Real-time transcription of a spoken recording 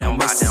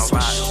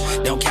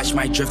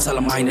catch my drift, tell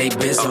them mind they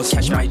biz, don't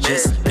catch my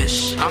gist,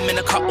 bitch. I'm in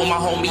a cut with my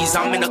homies,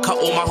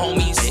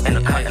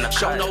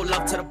 show no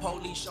love to the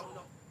police,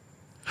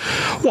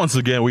 Once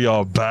again, we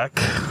are back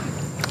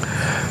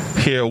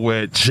here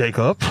with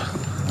Jacob.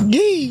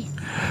 Yee.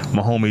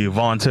 My homie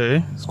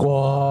Vontae.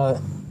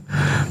 Squad.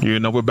 You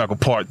know, we're back with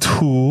part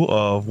 2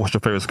 of What's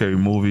Your Favorite Scary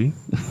Movie?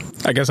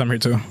 I guess I'm here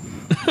too.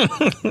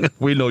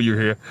 We know you're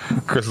here.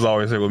 Chris is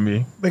always here with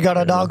me. We got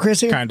our dog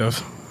Chris here? Kind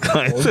of.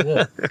 Oh,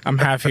 yeah. I'm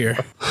half here.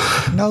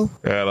 No.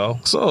 You know,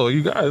 so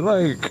you guys,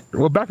 like,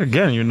 we're back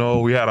again. You know,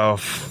 we had a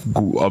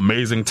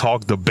amazing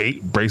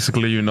debate.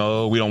 Basically, you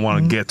know, we don't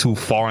want to get too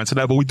far into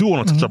that, but we do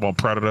want to touch up on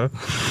Predator.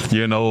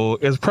 You know,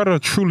 is Predator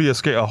truly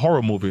a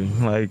horror movie?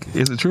 Like,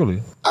 is it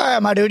truly? All right,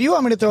 my dude, you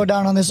want me to throw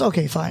down on this?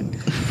 Okay, fine.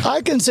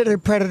 I consider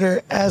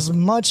Predator as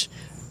much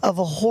of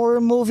a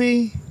horror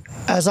movie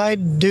as I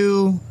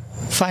do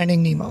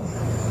Finding Nemo.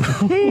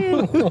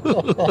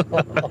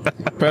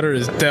 Predator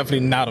is definitely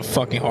not a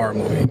fucking horror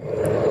movie. You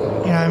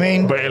know what I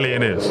mean? But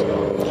Alien is.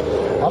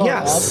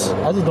 Yes.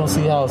 I just don't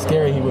see how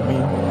scary he would be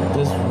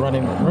just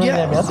running at me.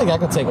 I think I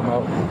could take him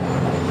out.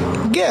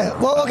 Yeah,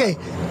 well, okay.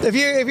 If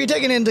you're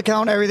taking into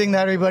account everything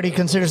that everybody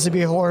considers to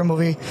be a horror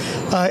movie,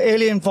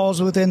 Alien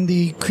falls within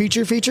the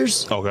creature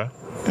features. Okay. You know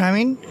what I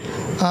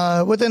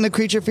mean? Within the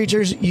creature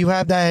features, you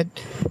have that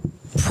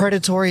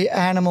predatory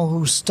animal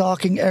who's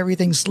stalking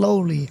everything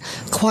slowly,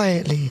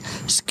 quietly,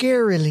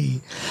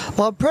 scarily.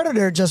 While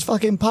Predator just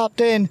fucking popped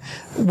in,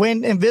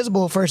 went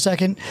invisible for a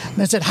second, and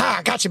then said,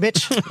 "Ha, gotcha,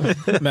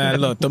 bitch."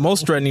 Man, look, the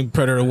most threatening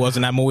Predator was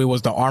in that movie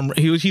was the arm.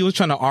 He was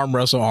trying to arm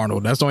wrestle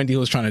Arnold. That's the only thing he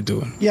was trying to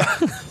do. Yeah.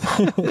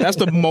 That's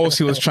the most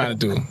he was trying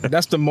to do.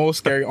 That's the most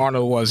scary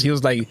Arnold was. He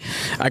was like,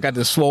 I got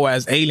this swole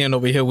ass alien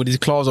over here with these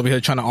claws over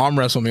here trying to arm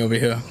wrestle me over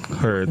here.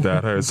 Heard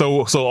that.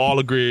 So all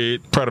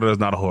agreed Predator is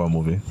not a horror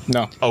movie.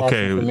 No.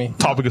 Okay. Me.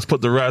 Topic is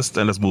put to rest,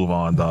 and let's move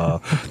on.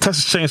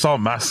 Texas Chainsaw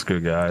Massacre,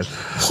 guys.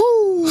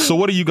 So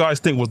what do you guys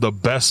think was the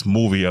best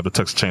movie of the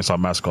Texas Chainsaw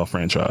Massacre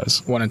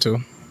franchise? 1 and 2.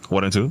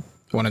 1 and 2?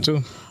 1 and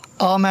 2.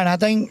 Oh man, I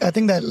think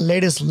that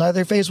latest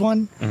Leatherface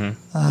one,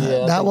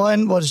 that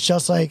one was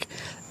just like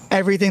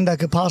everything that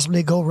could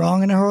possibly go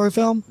wrong in a horror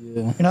film.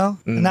 Yeah. You know,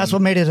 and that's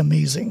what made it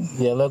amazing.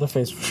 Yeah,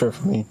 Leatherface for sure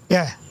for me.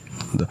 Yeah.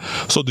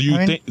 So do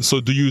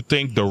you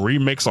think the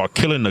remakes are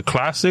killing the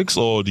classics,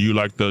 or do you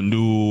like the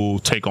new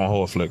take on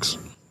horror flicks?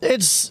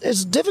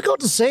 It's difficult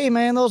to say,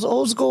 man. Those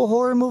old school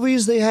horror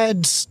movies, they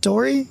had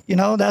story. You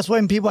know, that's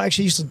when people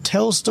actually used to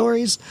tell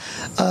stories.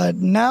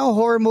 Now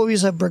horror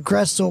movies have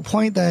progressed to a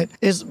point that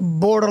is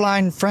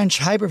borderline French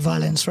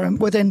hyperviolence. From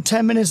within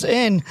 10 minutes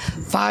in,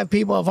 5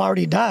 people have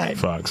already died.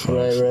 Facts.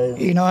 Right.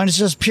 You know, and it's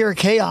just pure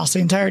chaos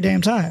the entire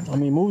damn time. I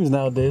mean, movies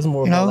nowadays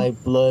more about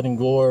like blood and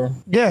gore.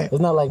 Yeah. It's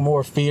not like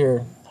more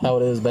fear how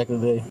it is back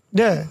in the day.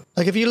 Yeah.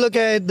 Like if you look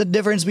at the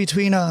difference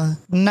between a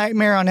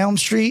Nightmare on Elm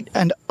Street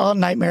and A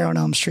Nightmare on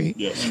Elm Street.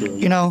 Yes, true.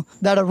 You know,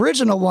 that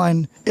original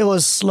one, it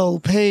was slow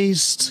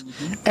paced.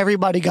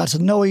 Everybody got to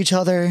know each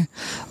other.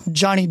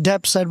 Johnny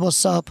Depp said,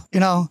 "What's up?"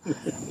 You know.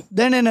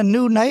 Then in a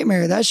New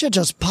Nightmare, that shit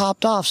just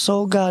popped off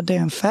so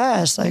goddamn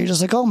fast. Like, you're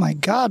just like, oh my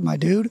God, my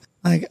dude.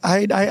 Like,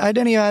 I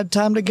didn't even have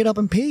time to get up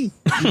and pee.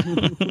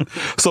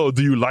 So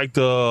do you like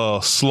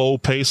the slow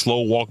pace,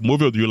 slow walk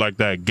movie, or do you like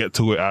that get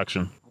to it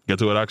action? Yeah, I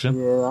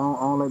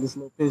don't like the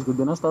slow pace, but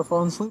then I start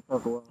falling asleep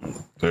after a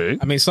while. Hey.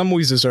 I mean, some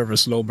movies deserve a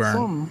slow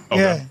burn. Okay.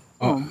 Yeah.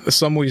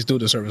 Some movies do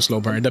deserve a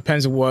slow burn. It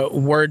depends on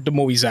where the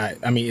movie's at.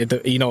 I mean,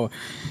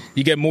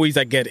 you get movies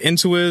that get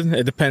into it.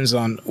 It depends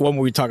on what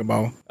movie you talk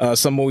about.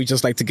 Some movies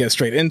just like to get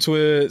straight into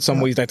it. Some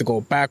movies like to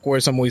go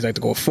backwards. Some movies like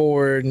to go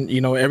forward. You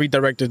know, every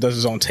director does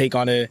his own take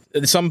on it.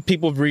 Some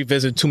people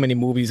revisit too many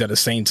movies at the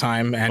same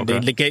time, and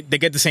they get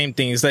the same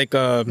things. Like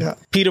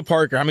Peter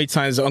Parker. How many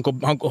times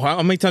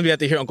how many times do you have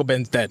to hear Uncle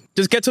Ben's dead?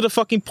 Just get to the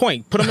fucking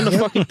point. Put him in the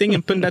fucking thing,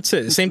 and that's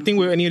it. Same thing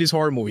with any of these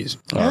horror movies.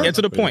 Get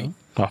to the point.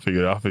 I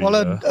figured.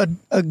 Well,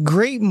 a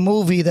great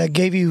movie that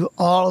gave you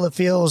all the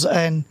feels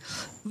and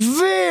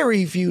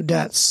very few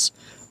deaths.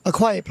 A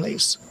Quiet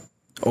Place.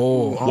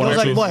 Oh, It was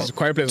like what?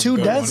 Quiet Place was 2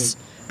 good. deaths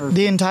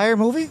the entire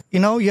movie? You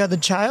know, you had the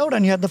child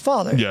and you had the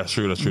father. Yeah,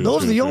 true. That's true.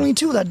 Those are the only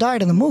 2 that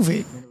died in the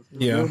movie.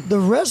 Yeah. The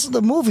rest of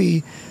the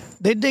movie,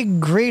 they did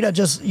great at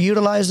just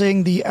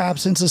utilizing the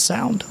absence of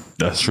sound.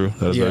 That's true.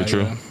 That's very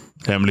true. Yeah.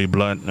 Emily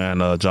Blunt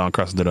and John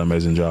Crossan did an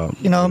amazing job.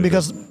 You know,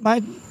 because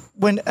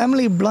when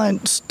Emily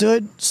Blunt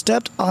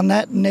stepped on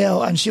that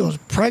nail and she was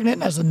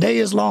pregnant as the day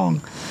is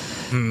long,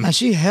 and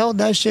she held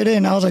that shit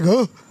in, I was like,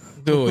 oh,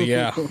 Dude,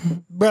 yeah.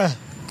 bruh.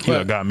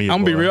 He got me.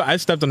 I'm gonna be real. I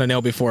stepped on the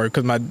nail before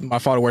because my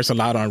father works a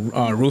lot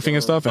on roofing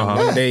and stuff. And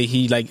one day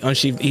he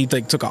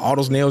took out all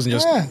those nails and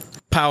just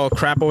piled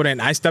crap over there.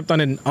 And I stepped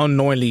on it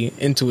unknowingly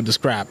into the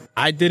scrap.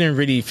 I didn't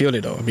really feel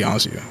it though, to be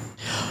honest with you.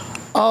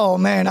 Oh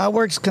man, I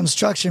worked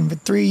construction for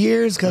 3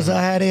 years because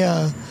I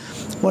had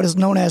what is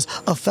known as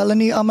a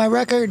felony on my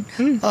record,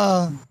 and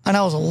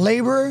I was a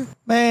laborer.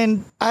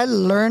 Man, I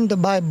learned to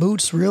buy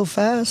boots real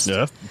fast.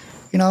 Yeah.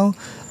 You know,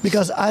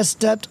 because I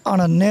stepped on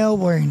a nail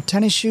wearing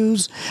tennis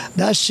shoes.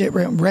 That shit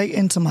went right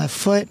into my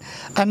foot.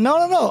 And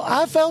no,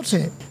 I felt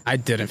it. I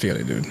didn't feel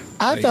it, dude.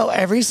 I felt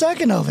every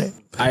second of it.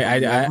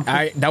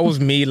 I that was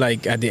me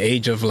like at the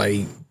age of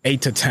like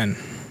 8 to 10,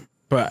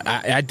 but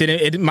I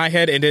didn't. In my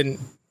head, it didn't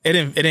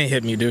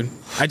hit me, dude.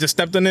 I just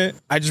stepped on it.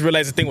 I just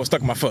realized the thing was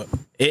stuck in my foot.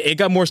 It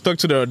got more stuck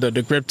to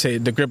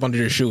the grip under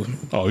your shoe.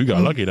 Oh, you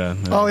got lucky then.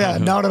 Oh yeah,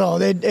 not at all.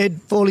 It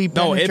fully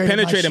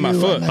penetrated my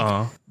foot.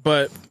 Like,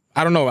 but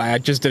I don't know. I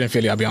just didn't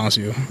feel it. I'll be honest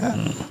with you.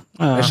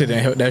 That shit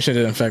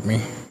didn't affect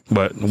me.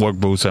 But work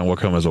boots and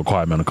work helmet is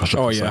required on the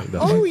construction site.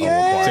 That's Oh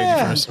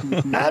yeah. Safety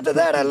first. After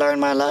that, I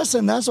learned my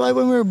lesson. That's why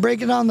when we were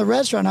breaking down the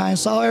restaurant, I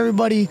saw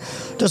everybody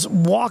just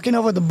walking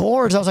over the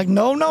boards. I was like,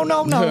 no. Don't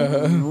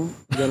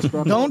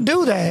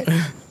do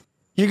that.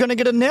 You're gonna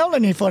get a nail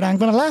in your foot. I'm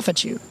gonna laugh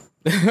at you.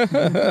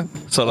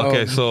 So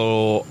okay,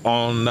 so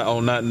on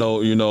that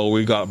note, you know,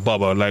 we got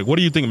Bubba. Like, what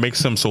do you think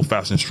makes him so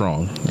fast and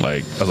strong?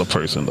 Like, as a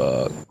person,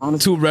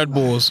 2 Red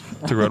Bulls.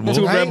 2 Red Bulls.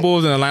 2 Red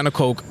Bulls and a line of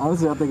Coke.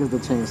 Honestly, I think it's the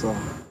chainsaw.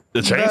 The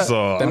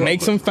chainsaw That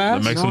makes him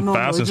fast. That makes him No,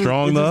 fast and it's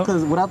strong, though.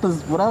 Because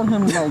without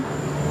him like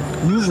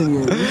using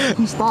it,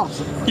 he stops.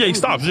 Yeah, he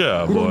stops.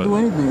 Yeah, He don't do but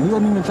anything. He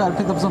doesn't even try to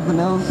pick up something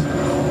else.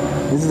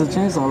 This is a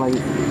chainsaw. Like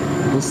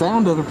the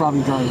sound of it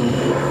probably drives him.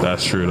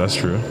 that's true. That's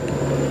true.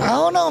 I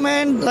don't know,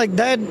 man. Like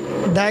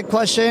that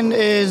question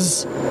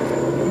is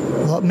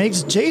what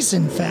makes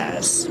Jason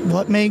fast?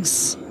 What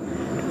makes,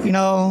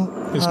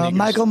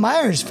 Michael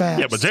Myers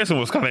fast? Yeah, but Jason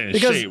was kind of in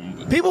because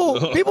shape.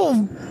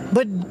 people.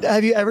 But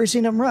have you ever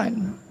seen him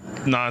run?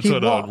 Nah, until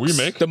the walks.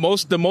 remake. The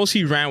most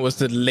he ran was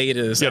the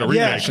latest Yeah, the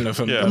remake. version of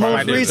him. Yeah, the most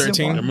Friday the recent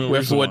 13th, one. The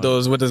most with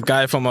recent this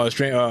guy from was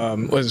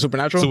it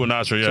Supernatural?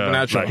 Supernatural. Yeah,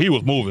 Supernatural. Like, he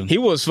was moving. He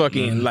was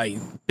fucking like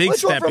big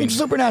Which one stepping. from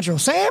Supernatural?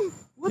 Sam?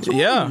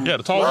 Yeah, yeah,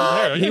 the tall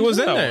hair. he was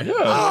in there.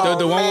 Yeah,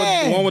 The one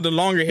man. with the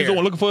longer he's hair. the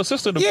one looking for a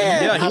sister.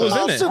 Yeah, he I was in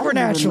love it.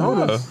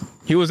 Supernatural.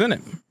 He was in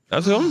it.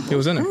 That's him. He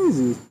was in it.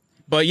 Crazy.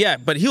 But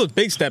he was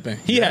big stepping.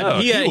 He had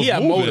was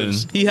moving.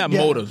 motives. He had Yeah.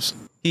 motives.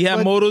 He had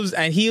But- motives,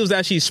 and he was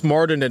actually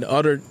smarter than the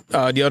other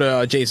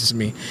Jasons to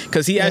me,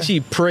 because he actually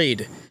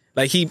prayed.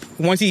 Like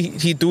once he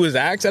threw his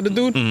axe at the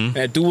dude, and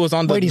the dude was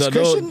on the. Wait, he's the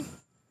Christian?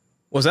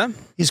 What's that?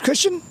 He's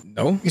Christian?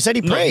 No, You said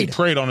he No, he prayed.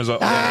 prayed on his.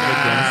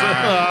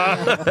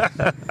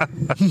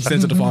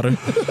 sins of the father.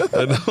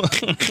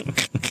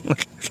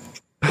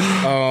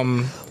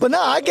 But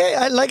no, I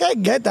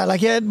get that.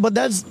 Like, yeah, but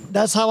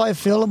that's how I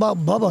feel about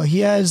Bubba.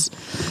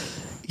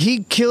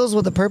 He kills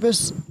with a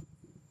purpose.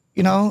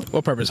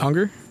 What purpose?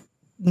 Hunger?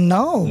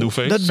 No. New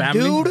face? The Family?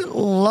 dude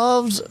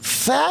loves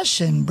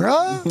fashion,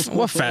 bruh.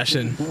 What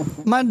fashion?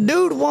 My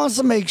dude wants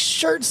to make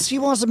shirts. He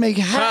wants to make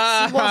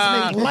hats. He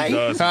wants to make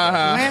lights,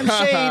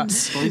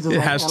 lampshades. He's just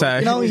like,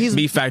 Hashtag he's-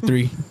 Meat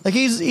Factory. Like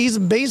he's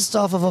based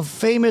off of a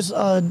famous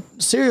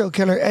serial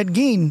killer, Ed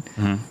Gein.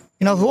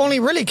 Who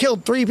only really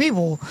killed 3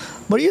 people,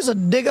 but he used to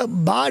dig up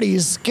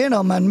bodies, skin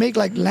them, and make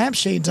like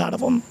lampshades out of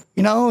them.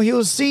 He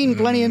was seen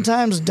plenty of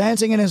times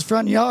dancing in his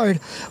front yard,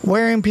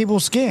 wearing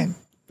people's skin.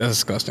 That's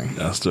disgusting.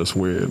 That's just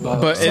weird.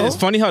 But it's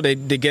funny how they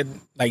get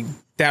like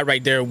that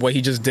right there, what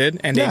he just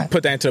did, and they Yeah.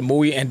 put that into the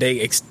movie, and they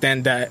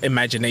extend that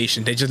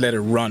imagination. They just let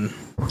it run.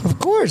 Of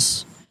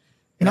course,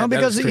 That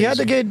because is you had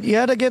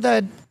to get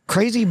that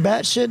crazy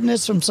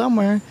batshitness from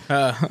somewhere.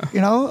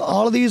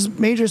 All of these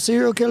major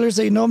serial killers,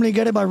 they normally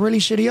get it by really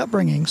shitty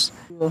upbringings.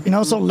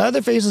 So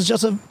Leatherface is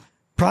just a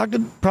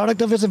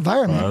product of his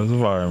environment.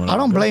 I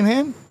don't blame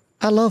him.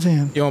 I love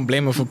him. You don't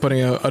blame him for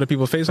putting other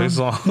people's face on?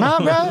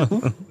 Nah,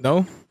 bro.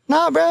 No?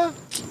 Nah, bro.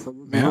 So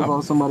you move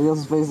on somebody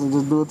else's face and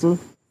just do it too.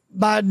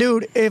 But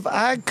dude, if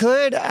I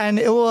could and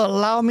it will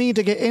allow me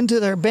to get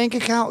into their bank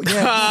account,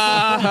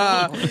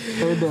 yes.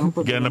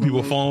 Getting on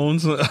people's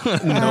phones. I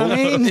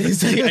mean,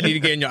 I need to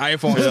get in your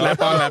iPhone,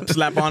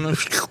 slap on them.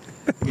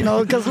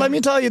 because let me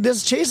tell you,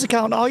 this Chase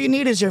account, all you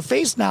need is your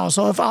face now.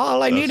 So if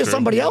all I need is true.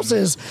 somebody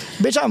else's,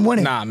 bitch, I'm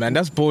winning. Nah, man,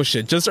 that's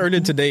bullshit. Just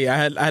earlier today,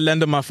 I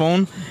landed my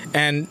phone,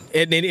 and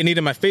it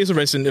needed my face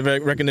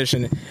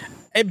recognition.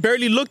 It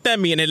barely looked at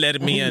me, and it let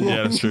me in.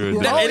 Yeah, that's true.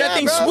 Oh, That yeah,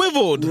 thing bro.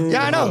 swiveled.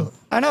 Yeah, I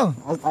know. I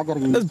gotta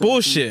get That's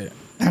bullshit.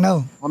 I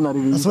know. I'm not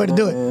even. That's the way to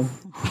do it. it.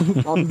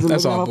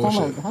 That's all my phone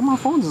bullshit. like, how my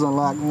phone just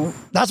unlocked, man?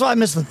 That's why I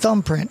missed the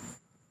thumbprint.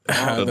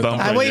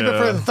 I way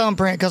prefer the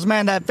thumbprint because,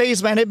 man, that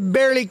face, man, it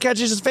barely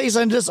catches his face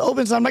and just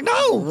opens. I'm like,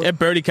 no. It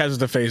barely catches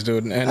the face,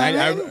 dude. And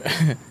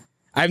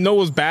I know it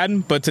was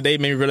bad, but today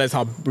made me realize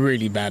how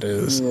really bad it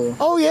is. Yeah.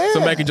 Oh, yeah.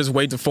 Somebody could just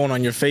wave the phone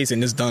on your face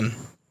and it's done.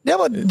 Yeah,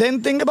 but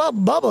then think about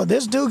Bubba.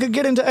 This dude could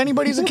get into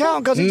anybody's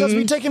account because he just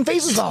be taking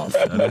faces off.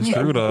 That's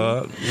true,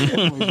 dog.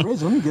 Wait,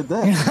 Rich, let me get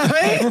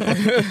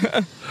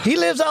that. He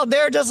lives out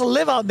there just to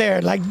live out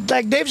there, like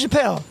Dave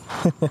Chappelle.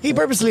 He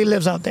purposely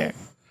lives out there.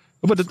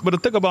 But the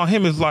thing about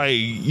him is, like,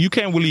 you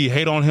can't really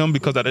hate on him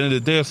because at the end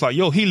of the day, it's like,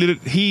 yo, he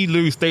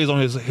literally stays on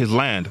his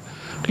land.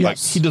 Like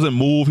he doesn't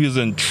move. He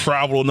doesn't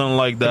travel. Nothing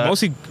like that.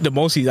 The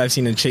most I've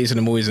seen him chase in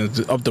the movies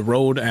is up the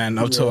road and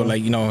up to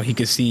like he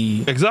can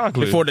see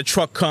exactly before the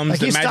truck comes. Like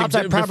the he stops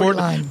at property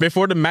line.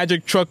 Before the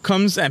magic truck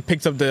comes and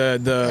picks up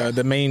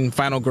the main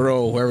final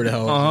girl, whoever the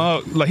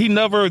hell. Like he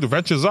never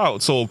ventures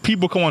out. So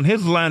people come on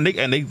his land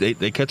and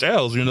they catch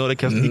L's.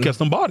 He catch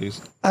them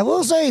bodies. I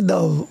will say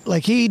though,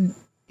 like he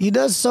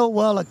does so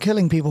well at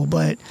killing people,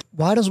 but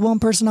why does one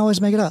person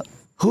always make it up?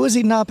 Who is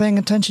he not paying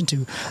attention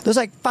to? There's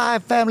like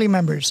 5 family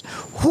members.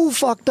 Who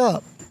fucked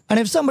up? And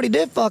if somebody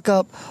did fuck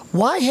up,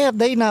 why have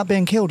they not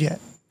been killed yet?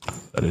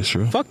 That is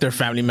true. Fuck their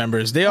family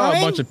members. They are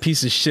a bunch of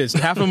pieces of shit.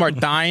 Half of them are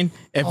dying.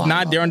 If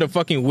not, they're in the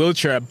fucking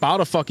wheelchair about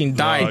to fucking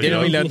die. They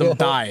don't even let them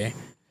die.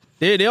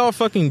 They all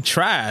fucking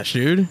trash,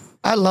 dude.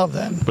 I love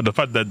them. But the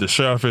fact that the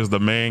sheriff is the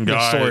main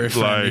guy,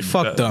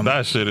 fuck them.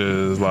 That shit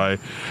is like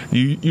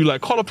you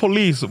like call the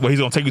police, but he's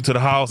gonna take you to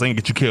the house and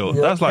get you killed.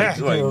 Yeah. That's like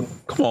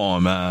come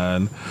on,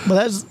 man.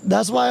 But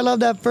that's why I love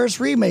that first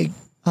remake,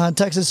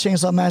 Texas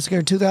Chainsaw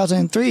Massacre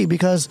 2003,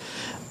 because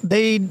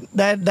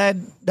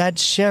that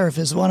sheriff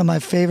is one of my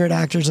favorite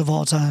actors of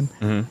all time.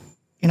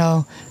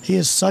 Mm-hmm. He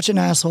is such an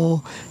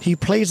asshole. He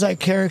plays that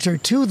character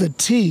to the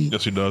T.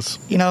 Yes, he does.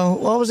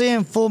 What was he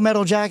in? Full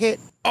Metal Jacket?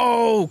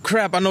 Oh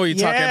crap! I know what you're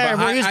talking about.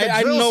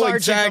 I know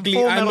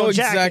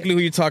exactly who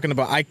you're talking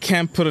about. I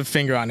can't put a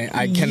finger on it.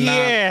 I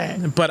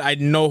cannot. But I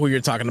know who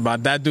you're talking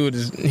about. That dude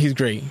he's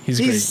great.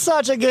 He's great.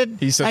 Such a good.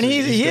 He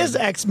is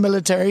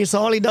ex-military, so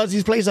all he does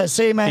he plays that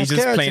same ass character.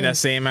 He's just playing that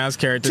same ass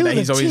character that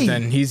he's always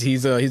done.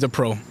 He's a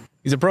pro.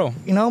 He's a pro.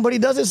 But he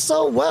does it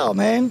so well,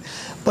 man.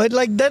 But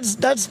like that's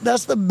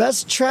the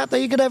best trap that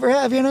you could ever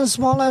have in a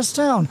small ass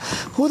town.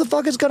 Who the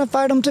fuck is gonna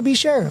fight him to be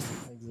sheriff?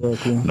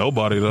 Exactly.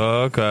 Nobody,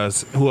 though,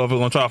 because whoever's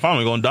gonna try to find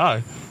me gonna die.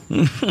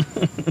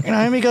 What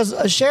I mean? Because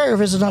a sheriff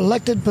is an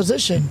elected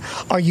position.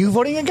 Are you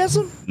voting against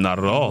him? Not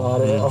at all.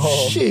 Not at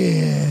all.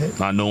 Shit.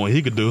 Not knowing what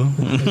he could do.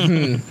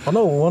 I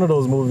know one of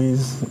those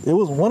movies. It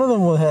was one of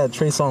them had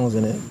Trey Songz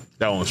in it.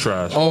 That one was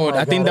trash. Oh,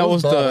 I think that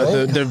was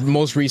the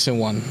most recent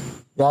one.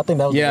 Yeah, I think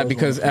that was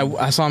because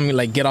I saw him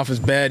like get off his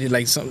bed. He,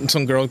 like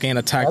some girl getting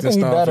attacked and he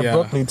stuff. died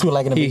abruptly too.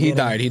 Like in the beginning. He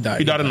died.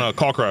 He died in a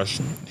car crash.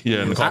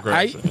 Yeah, in a car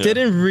crash. I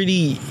didn't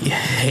really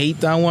hate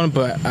that one,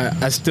 but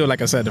I still,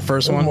 like I said, the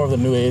first one more of the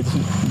new age.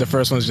 The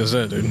first one's just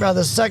it, dude. Bro,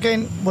 the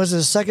second was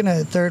the second and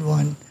the third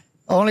one.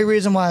 The only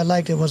reason why I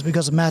liked it was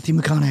because of Matthew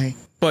McConaughey.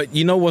 But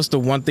you know what's the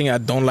one thing I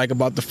don't like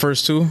about the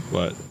first two?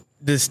 What?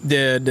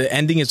 The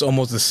ending is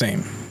almost the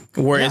same.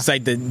 Where it's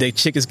like the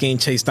chick is getting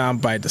chased down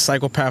by the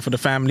psychopath of the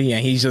family,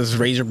 and he's just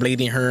razor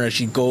blading her, and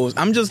she goes.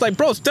 I'm just like,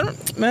 bro,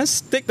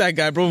 stick that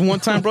guy, bro. One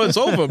time, bro, it's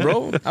over,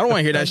 bro. I don't want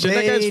to hear that shit.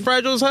 That guy's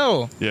fragile as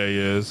hell. Yeah, he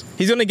is.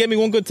 He's gonna get me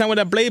one good time with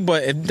that blade,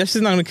 but that shit's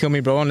not gonna kill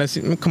me, bro. Unless,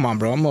 come on,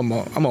 bro. I'm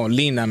gonna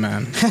lean that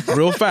man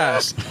real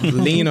fast.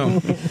 Lean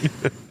him.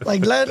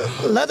 Like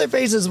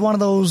Leatherface is one of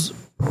those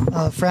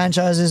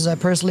franchises that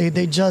personally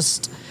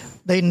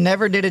they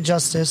never did it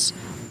justice.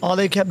 All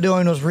they kept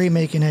doing was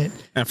remaking it.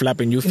 And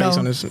flapping new face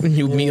on his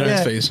new meat on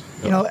his face.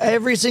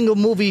 Every single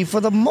movie, for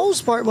the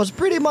most part, was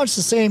pretty much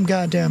the same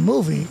goddamn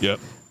movie.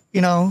 Yep.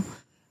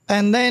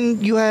 And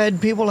then you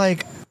had people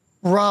like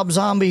Rob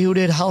Zombie who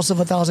did House of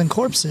a Thousand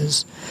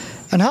Corpses.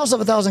 And House of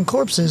a Thousand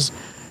Corpses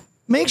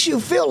makes you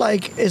feel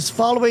like it's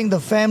following the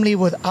family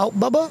without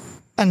Bubba.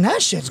 And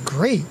that shit's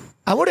great.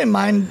 I wouldn't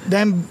mind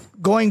them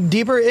going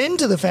deeper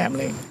into the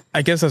family.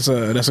 I guess that's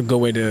a good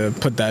way to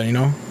put that,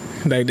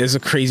 Like there's a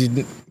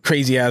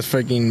crazy ass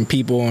freaking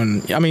people,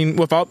 and I mean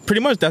without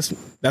pretty much that's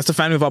the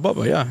family without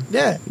Bubba.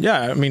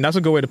 Yeah. I mean that's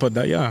a good way to put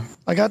that. Yeah.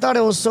 Like I thought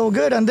it was so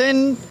good, and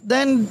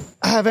then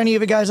have any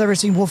of you guys ever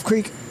seen Wolf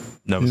Creek?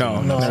 Never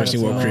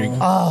seen Wolf Creek.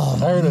 Oh,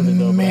 I heard of it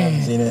though, man, I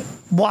haven't seen it.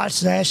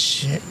 Watch that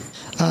shit.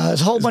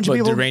 It's a whole bunch of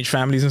people. Deranged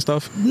families and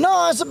stuff.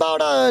 No, it's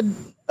about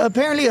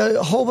apparently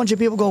a whole bunch of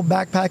people go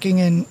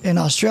backpacking in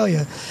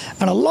Australia,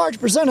 and a large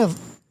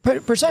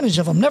percentage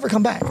of them never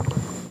come back.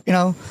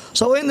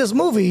 So in this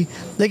movie,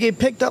 they get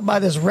picked up by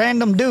this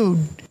random dude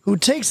who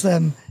takes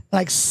them,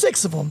 like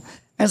 6 of them,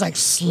 and is like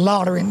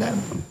slaughtering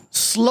them.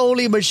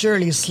 Slowly but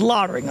surely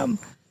slaughtering them.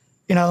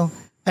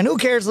 And who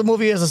cares? The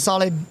movie is a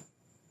solid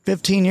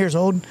 15 years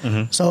old.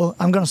 Mm-hmm. So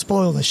I'm going to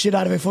spoil the shit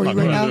out of it for you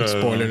right now.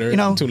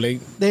 Spoiler. Too late.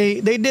 They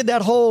did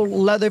that whole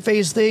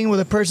Leatherface thing where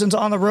the person's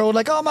on the road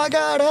like, oh my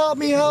God, help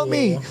me.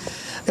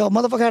 Yo,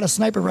 motherfucker had a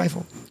sniper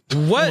rifle.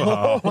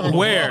 What?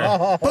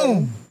 Where?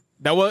 Boom.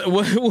 That was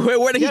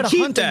where did he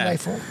keep that?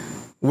 Rifle.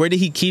 Where did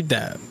he keep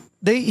that?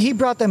 He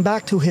brought them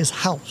back to his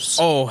house.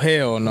 Oh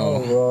hell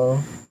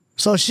no!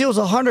 So she was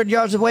 100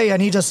 yards away,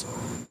 and he just.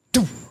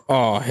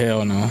 Oh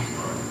hell no!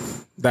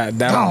 That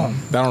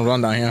don't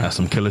run down here. That's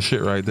some killer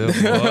shit right there.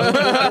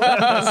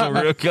 That's some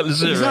real killer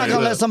shit. He's not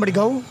gonna let somebody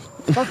go.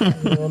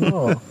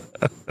 No.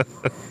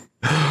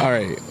 All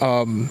right.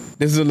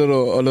 This is a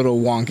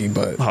little wonky,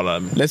 but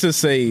let's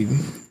just say.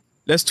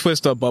 Let's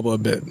twist up Bubba a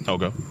bit.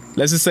 Okay.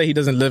 Let's just say he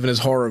doesn't live in his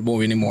horror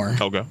movie anymore.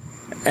 Okay.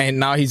 And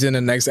now he's in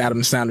the next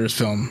Adam Sandler's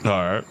film. All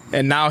right.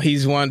 And now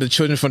he's one of the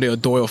children from the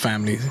O'Doyle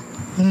family.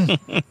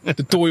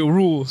 The Toyo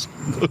rules.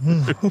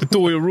 The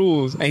Toyo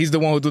rules. And he's the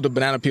one who threw the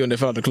banana peel and they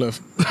fell off the cliff.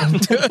 I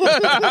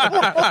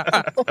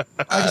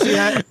can see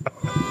that.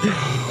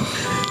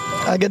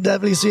 I could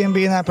definitely see him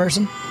being that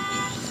person.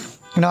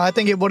 You know, I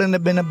think it wouldn't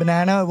have been a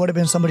banana. It would have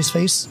been somebody's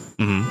face.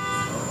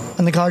 Mm-hmm.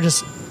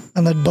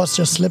 And the bus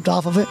just slipped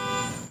off of it.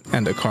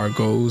 And the car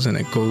goes and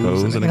it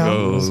goes, and it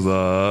goes.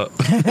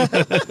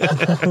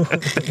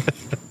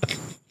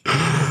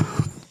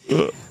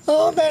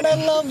 Oh man, I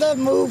love that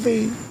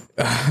movie.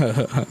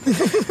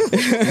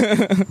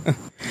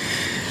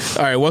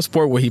 All right, what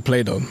sport would he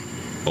play though?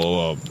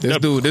 Oh,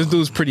 This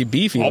dude's pretty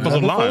beefy.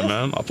 offensive line,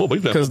 man. I put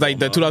Because like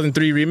the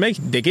 2003 remake,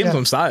 they gave him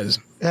some size.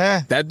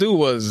 Yeah. That dude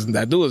was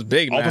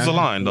big, man. offensive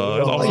line, dog.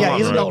 He's on the Yeah,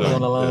 he's on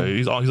the line.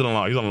 He's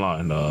on the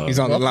line, dog. He's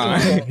on the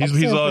line. He's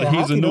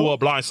the new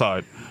blind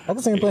side. I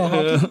can see him playing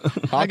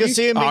hockey. I can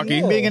see him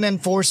Hockey. being an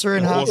enforcer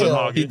in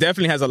hockey. He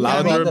definitely has a lot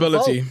of Yeah,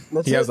 durability.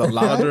 that's He has a it.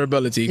 lot of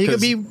durability. He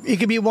 'cause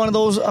could be one of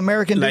those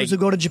American like, dudes who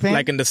go to Japan.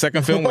 like in the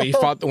second film when he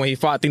fought,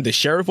 I think the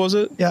sheriff was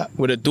it? Yeah.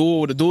 With the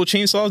dual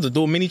chainsaws, the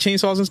dual mini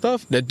chainsaws and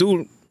stuff. That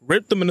dude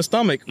ripped him in the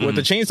stomach with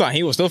the chainsaw. And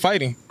he was still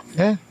fighting.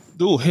 yeah.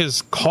 Dude,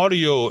 his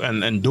cardio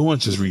and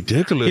endurance is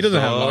ridiculous. He doesn't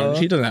have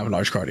dog.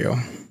 large cardio.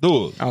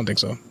 Dude, I don't think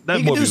so. that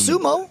He can boy do be,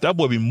 sumo. That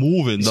boy be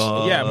moving,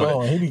 dog. Yeah,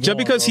 but he be just going,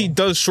 because bro. he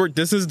does short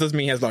distance doesn't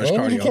mean he has large And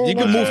cardio. He can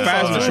can't move run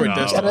fast in fast. short Nah.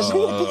 distance.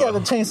 He got a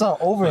chainsaw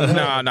over his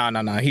head.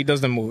 Nah. He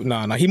doesn't move.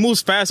 Nah. He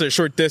moves fast at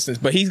short distance,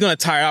 but he's gonna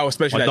tire out,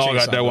 especially My that dog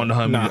chainsaw. got that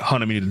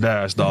 100 meter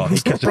dash, dog.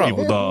 He's catching Bro,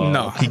 people, dog.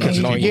 no. He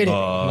catching No, people, he ain't.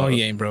 dog. No,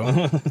 he ain't,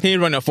 bro. He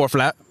ain't running a 4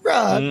 flat.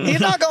 Bruh, he's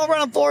not gonna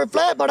run a 4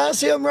 flat, but I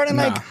see him running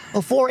like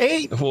a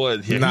 4.8.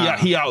 What? Yeah, Nah.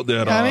 he out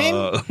there, dog. I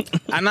mean-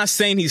 I'm not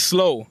saying he's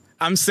slow.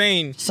 I'm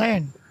saying,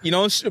 Saying.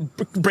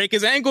 break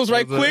his ankles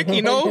right quick, break his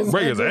ankles.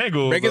 Break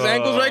his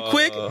ankles right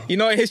quick.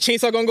 His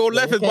chainsaw gonna go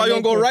left, his He can't body gonna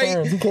make go quick right.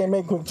 turns. He can't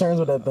make quick turns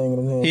with that thing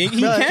in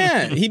his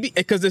hand. He can.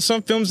 Because there's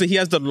some films that he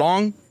has the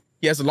long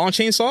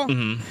chainsaw.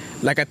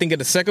 Mm-hmm. Like I think in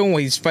the second one,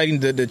 when he's fighting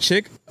the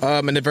chick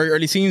in the very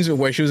early scenes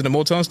where she was in the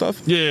motel and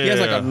stuff. Yeah. He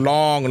has like a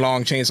long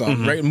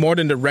chainsaw, right? More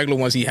than the regular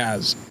ones he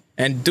has.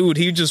 And dude,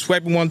 he just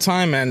swiped one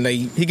time and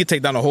like he could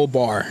take down a whole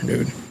bar,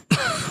 dude.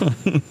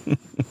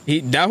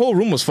 That whole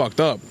room was fucked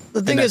up.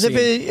 The thing is,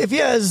 if he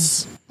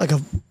has like a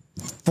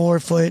 4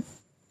 foot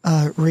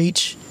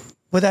reach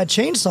with that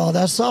chainsaw,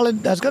 that's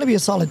solid. That's gonna be a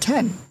solid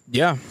 10.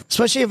 Yeah.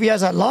 Especially if he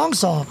has that long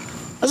saw.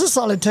 That's a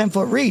solid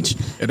 10-foot reach.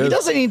 It He is.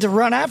 doesn't need to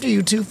run after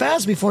you too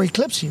fast before he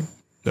clips you.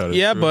 That is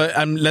Yeah, true. but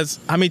how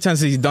many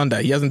times has he done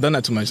that? He hasn't done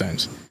that too much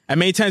times. And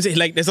many times,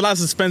 like, there's a lot of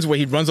suspense where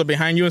he runs up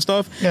behind you and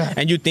stuff, Yeah.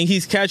 and you think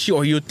he's catch you,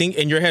 or you think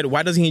in your head,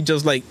 why doesn't he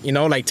just like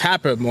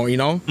tap him or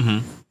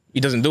He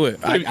doesn't do it.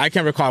 I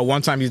can't recall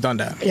one time he's done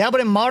that. Yeah, but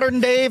in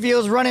modern day, if he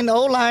was running the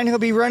O-line, he'll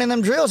be running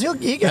them drills.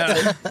 He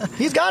gets it.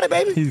 He's got it,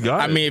 baby. He's got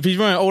I it. mean, if he's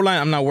running O-line,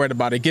 I'm not worried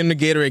about it. Give him the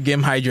Gatorade, give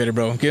him hydrated,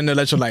 bro. Give him the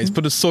electrolytes.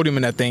 Put the sodium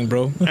in that thing,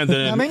 bro. and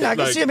then I mean, I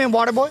can like, see him in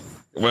Waterboy.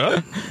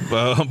 Well,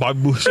 by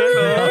bullshit.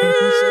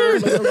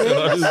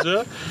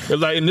 It's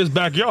like in this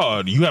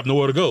backyard, you have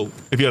nowhere to go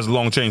if he has a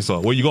long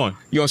chainsaw. Where you going?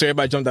 You gonna say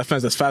everybody jump that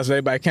fence as fast as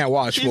everybody can't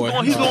watch, He's boy.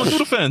 going through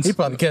the fence. He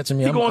probably catching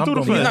me. He going through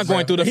the He's fence. not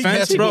going through the He fence,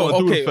 has to bro. go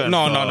through the Okay, fence,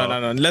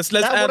 no. Let's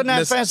That add. wouldn't have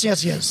Let's,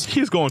 fence. Yes.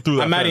 He's going through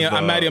that I'm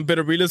fence. adding a bit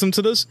of realism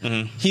to this.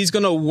 He's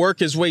gonna work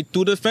his way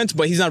through the fence,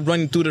 but he's not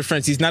running through the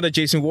fence. He's not a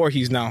Jason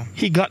Voorhees now.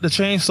 He got the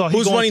chainsaw. He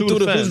Who's going running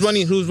through the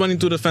fence. Who's running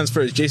through the fence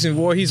first? Jason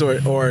Voorhees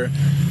or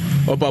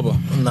Bubba?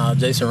 Nah,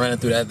 Jason running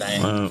through that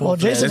thing. Well,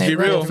 Jason Let's be ain't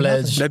running real. through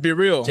nothing. Let's be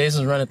real.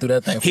 Jason's running through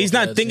that thing. He's not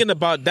full-fledged. thinking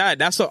about that.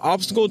 That's an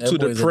obstacle That to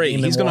the boy's a prey.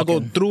 demon He's gonna go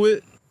walking. through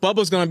it.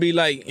 Bubba's gonna be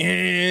like,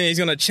 he's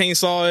gonna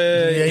chainsaw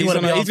it. Yeah, he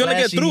wanna be all he's gonna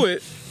get flashy. through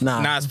it.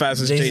 Nah. Not as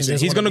fast as Jason Jason.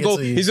 just He's gonna wanna go.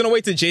 get to you. He's gonna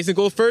wait till Jason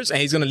goes first, and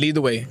he's gonna lead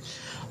the way.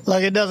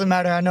 Like, it doesn't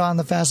matter. I know I'm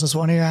the fastest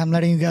one here. I'm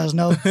letting you guys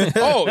know.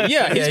 Oh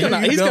yeah, he's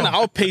Yeah, you gonna go.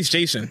 outpace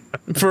Jason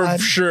for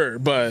sure.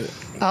 But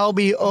I'll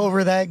be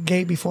over that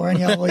gate before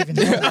any of y'all even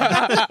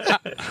know.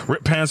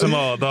 Rip pants and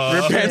all, dog.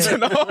 repent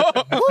and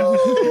all.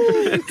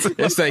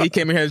 It's that he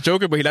came in here as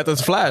Joker, but he let us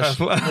flash.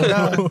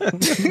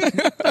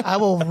 I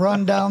will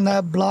run down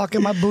that block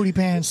in my booty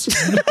pants.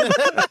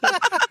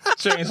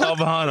 Chainsaw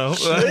behind him.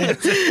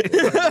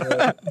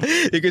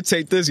 You could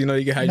take this, you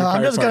can hide No, your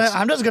I'm private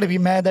parts. just gonna be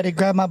mad that he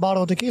grabbed my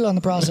bottle of tequila in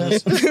the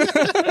process.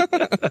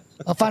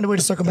 I'll find a way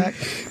to circle back.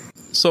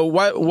 So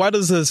why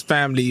does his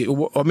family?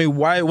 I mean,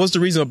 what's the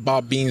reason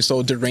about being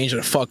so deranged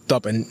and fucked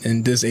up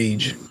in this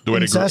age? The way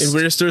they grew. Incest.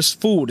 And there's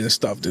food and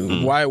stuff,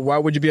 dude. Why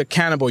would you be a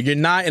cannibal? You're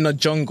not in a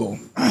jungle.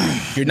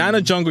 You're not in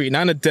a jungle. You're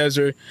not in a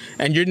desert,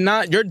 and you're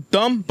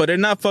dumb, but they're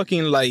not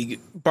fucking like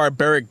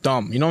barbaric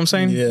dumb. You know what I'm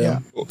saying? Yeah.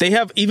 They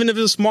have, even if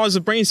it's as small as the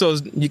brain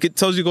cells,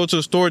 tells you to go to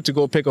the store to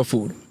go pick up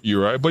food.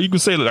 You're right, but you can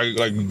say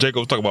like Jacob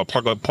was talking about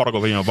part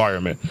of the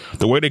environment,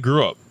 the way they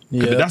grew up.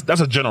 Yeah.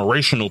 That's a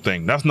generational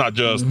thing. That's not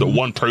just the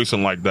one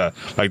person like that.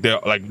 Like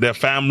their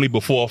family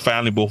before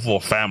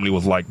family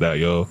was like that,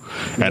 yo.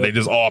 And they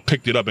just all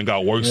picked it up and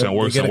got worse and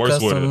worse and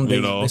worse with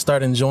it. They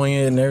start enjoying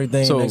it and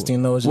everything. So next thing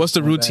you know, it's just what's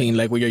the going routine back.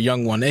 like with your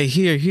young one? Hey,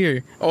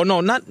 here. Oh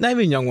no, not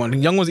even young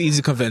one. Young one's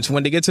easy to convince.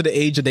 When they get to the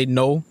age that they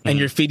know, and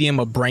you're feeding them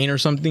a brain or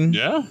something.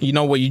 Yeah. You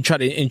know where you try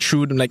to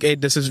intrude them, like, hey,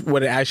 this is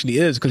what it actually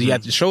is, because you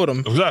have to show them.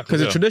 Exactly,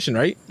 Because yeah. it's tradition,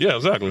 right? Yeah,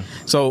 exactly.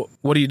 So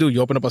what do?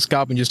 You open up a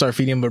scalp and you start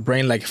feeding them a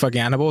brain like fucking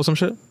Annabelle or some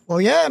shit?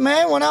 Well, yeah,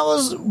 man. When I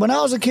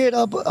was a kid,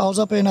 I was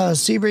up in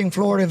Sebring,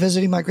 Florida,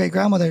 visiting my great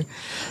grandmother.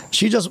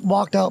 She just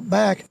walked out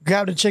back,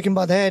 grabbed a chicken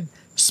by the head,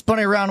 spun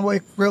it around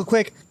real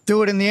quick,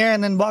 threw it in the air,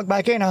 and then walked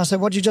back in. I said,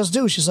 "What'd you just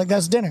do?" She's like,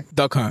 "That's dinner."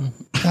 Duck hunt.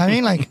 I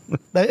mean, like,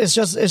 it's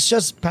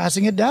just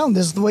passing it down.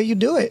 This is the way you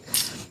do it.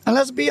 And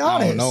let's be I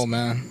honest. don't know,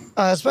 man.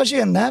 Especially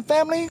in that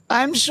family,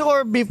 I'm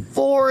sure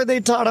before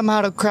they taught him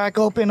how to crack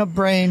open a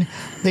brain,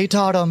 they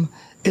taught him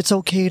it's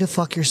okay to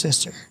fuck your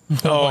sister.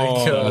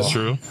 Oh, That's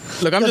true.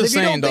 Look, I'm Because just if you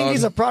saying, don't think dog.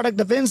 he's a product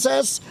of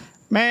incest,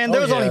 man,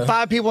 there was yeah. only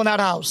 5 people in that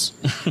house.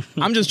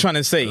 I'm just trying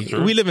to say,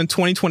 we live in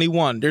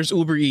 2021. There's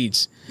Uber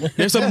Eats.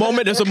 There's a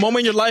moment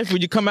in your life where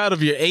you come out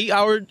of your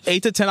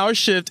 8 to 10 hour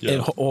shift,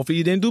 and hopefully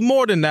you didn't do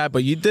more than that,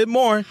 but you did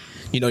more.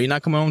 You know, you're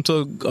not coming home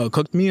to a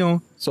cooked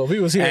meal. So if he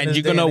was here, in And this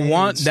you're day gonna and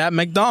want age, that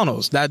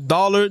McDonald's, that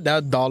dollar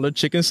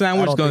chicken I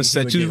sandwich don't gonna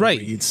think he set you would get right.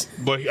 Uber Eats.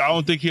 But I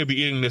don't think he'll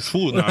be eating this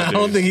food nowadays. I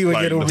don't think he would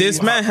get Uber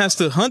This man has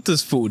to hunt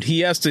his food. He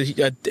has to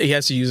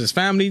use his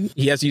family.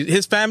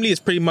 His family is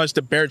pretty much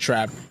the bear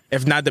trap,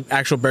 if not the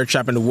actual bear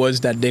trap in the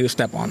woods that they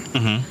step on.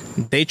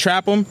 Mm-hmm. They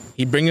trap him.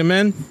 He bring him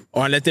in,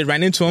 or unless they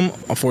ran into him.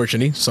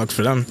 Unfortunately, sucks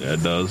for them. Yeah,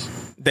 it does.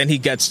 Then he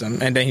gets them,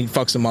 and then he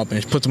fucks them up and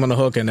puts them on the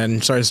hook, and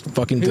then starts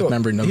fucking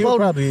dismembering them. He would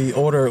probably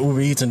order Uber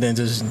Eats and then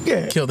just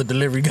Yeah. kill the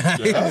delivery guy.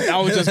 I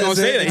was just gonna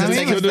say that. He I just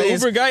mean, kill the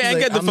He's Uber guy and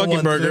like, get the I'm fucking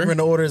one burger. delivering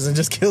the orders and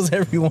just kills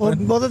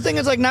everyone. Well, the thing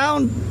is, like, now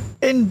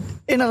in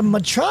a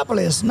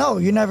metropolis, no,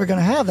 you're never going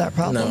to have that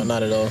problem. No,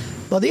 not at all.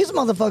 But these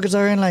motherfuckers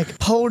are in like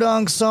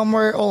Podunk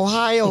somewhere,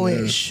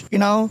 Ohio-ish. You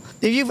know,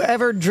 if you've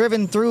ever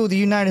driven through the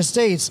United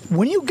States,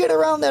 when you get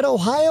around that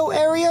Ohio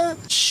area,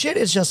 shit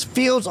is just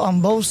fields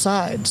on both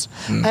sides.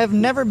 I have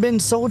never been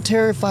so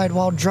terrified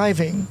while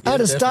driving. I had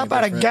to stop definitely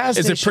at a different. gas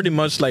Is station. it pretty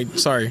much like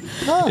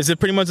Huh. Is it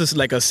pretty much just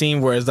like a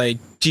scene where it's like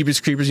Jeepers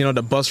Creepers, you know,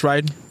 the bus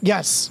ride?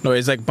 Yes. No,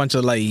 it's like a bunch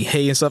of like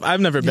hay and stuff. I've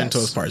never been to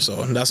Yes. those parts,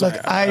 so that's Look,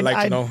 why I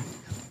like to know.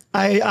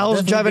 I was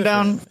Definitely driving different.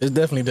 down. It's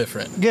definitely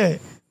different. Good.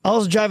 I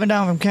was driving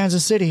down from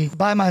Kansas City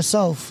by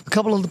myself. A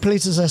couple of the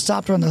places I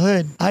stopped on the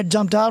hood. I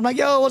jumped out. I'm like,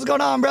 yo, what's going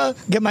on, bro?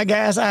 Get my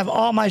gas. I have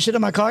all my shit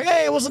in my car.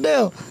 Hey, what's the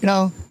deal? You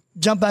know,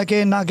 jump back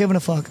in, not giving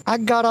a fuck. I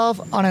got off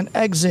on an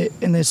exit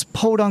in this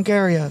Podunk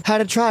area. Had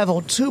to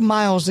travel 2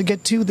 miles to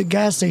get to the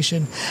gas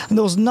station. And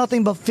there was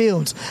nothing but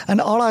fields.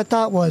 And all I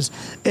thought was,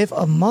 if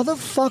a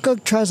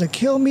motherfucker tries to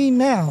kill me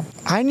now,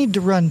 I need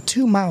to run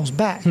 2 miles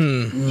back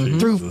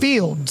through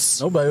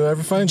fields. Nobody will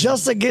ever find you.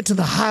 Just to get to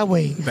the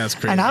highway. That's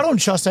crazy. And I don't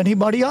trust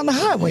anybody on the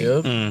highway.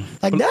 Yep.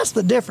 Like, that's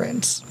the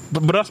difference.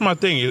 But that's my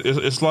thing.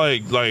 It's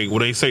like when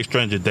they say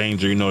stranger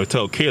danger, you know, they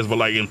tell kids. But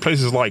like in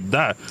places like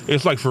that,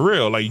 it's like for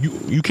real. Like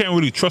you can't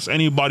really trust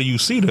anybody you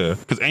see there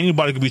because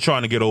anybody could be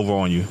trying to get over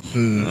on you.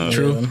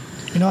 True.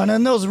 You know, and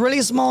in those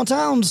really small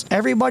towns,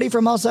 everybody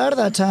from outside of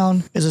that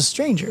town is a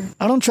stranger.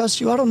 I don't trust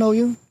you. I don't know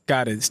you.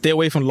 Got it. Stay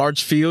away from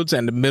large fields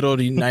and the middle of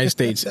the United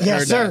States. Yes,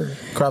 Heard that.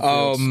 sir.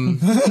 Crop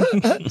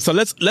fields. So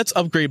let's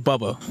upgrade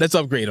Bubba. Let's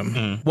upgrade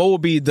him. What will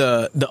be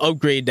the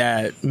upgrade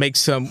that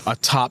makes him a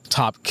top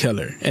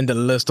killer in the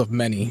list of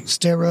many?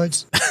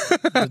 Steroids.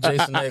 The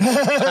Jason X.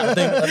 I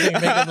think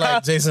make him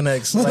like Jason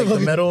X, like the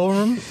metal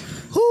over him.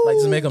 Like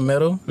just make him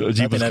metal. I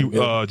think that'd be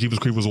good. Jeepers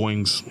Creepers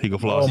wings. He can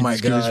fly. Oh my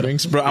Screws god.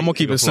 rings. Bro, I'm gonna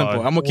keep it simple.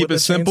 I'm gonna With keep the it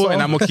simple chainsaw?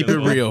 and I'm gonna keep it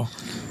real.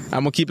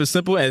 I'm gonna keep it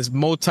simple as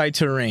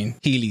multi-terrain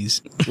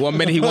Heelys. 1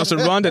 minute he wants to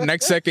run, the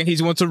next second he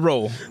wants to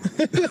roll.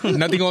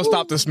 Nothing gonna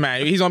stop this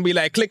man. He's gonna be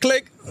like click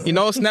click, you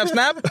know, snap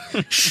snap.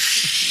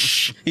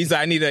 He's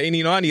like, I need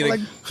a Like,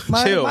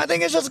 chill. my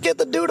thing is just get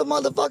the dude a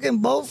motherfucking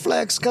bow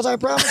flex, because I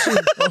promise you,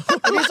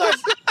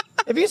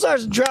 if he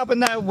starts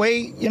dropping that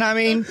weight, you know what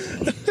I mean?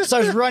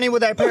 Starts running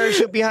with that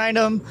parachute behind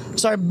him,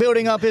 start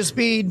building up his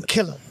speed,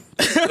 killer.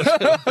 Fucking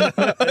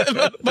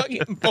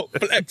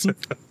Bowflex.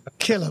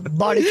 Killer.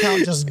 Body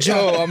count just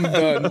jump. Oh, I'm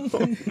done.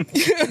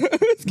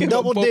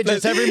 Double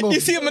digits every move. You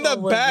see him in the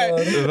back,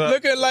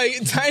 looking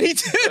like Tiny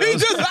Tim. He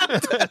just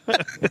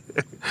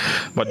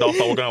My dog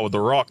start working out with the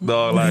Rock,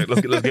 dog. Like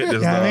let's get this. You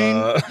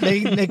know what I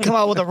mean? They come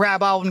out with a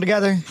rap album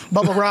together,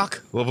 Bubba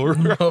Rock. Oh,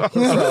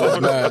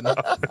 man.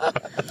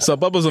 So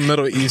Bubba's a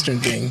Middle Eastern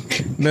thing,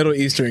 Middle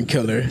Eastern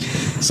killer.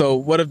 So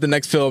what if the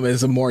next film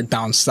is a more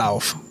down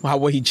south? How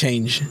will he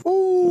change?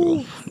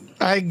 Ooh.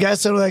 I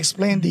guess it'll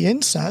explain the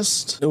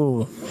incest.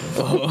 Ooh.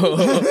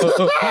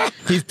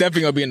 He's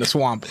definitely gonna be in the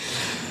swamp.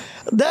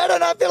 That,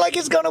 and I feel like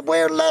he's gonna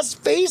wear less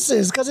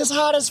faces because it's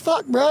hot as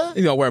fuck, bruh.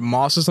 He's gonna wear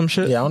moss or some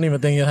shit. Yeah, I don't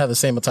even think he'll have the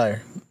same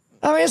attire.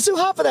 I mean, it's too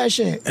hot for that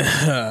shit.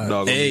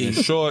 Dog, Hey,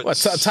 shorts. what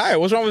tire?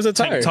 What's wrong with the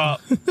tire? Tank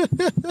top.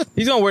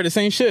 He's gonna wear the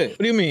same shit. What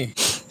do you mean?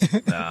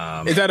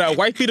 Is that a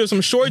white beater,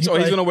 some shorts, or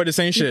he's gonna wear the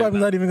same He's shit? probably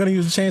not even gonna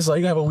use a chainsaw.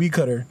 You gonna have a weed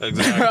cutter.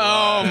 Exactly.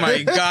 Oh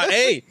my god!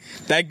 Hey,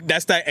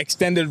 that's that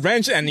extended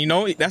wrench, and you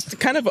know that's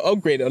kind of an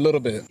upgrade a little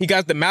bit. He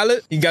got the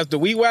mallet, he got the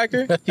weed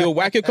whacker. He'll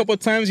whack you a couple of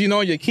times, you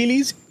know, your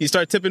Achilles. You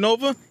start tipping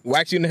over,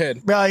 whacks you in the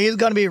head. Bro, he's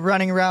gonna be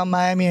running around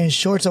Miami in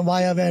shorts and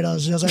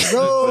Guayaberas, just like,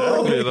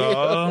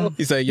 bro.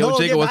 He said, "Yo, No,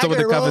 Jacob, what's up with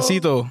the get back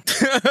cafecito?"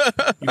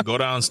 You go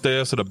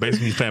downstairs to the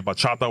basement, he's playing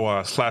bachata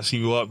while it's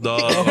flashing you up,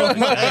 dog.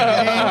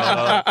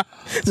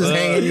 Just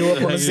hanging you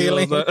up on the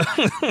ceiling.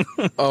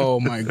 Oh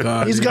my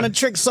god! He's gonna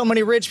trick so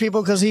many rich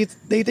people because they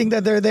think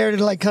that they're there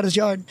to like cut his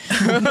yard.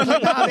 Like,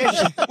 nah,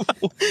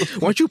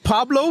 bitch, Weren't you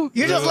Pablo?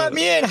 you just let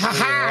me in. Ha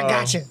ha,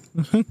 gotcha.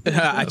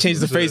 I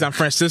changed the phrase. I'm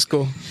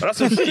Francisco. That's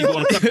the shit. You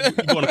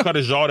going to cut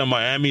his yard in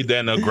Miami,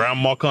 then a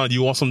grandma comes,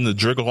 you want something to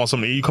drink or want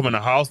something to eat, you come in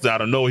the house, then I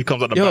don't know, he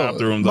comes out the Yo,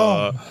 bathroom.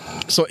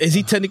 So is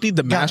he technically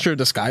the master of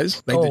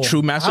disguise? Like the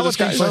true master I of would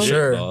think disguise? so.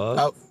 Sure.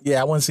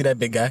 I want to see that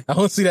big guy. I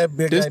want to see that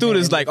big guy. This dude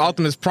man. is like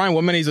Optimus Prime.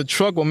 One minute he's a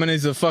truck, one minute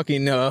he's a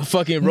fucking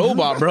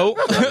robot, bro.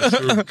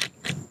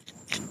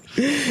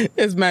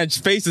 His man's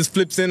face just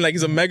flips in like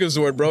he's a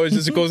Megazord, bro. It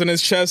just goes in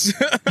his chest.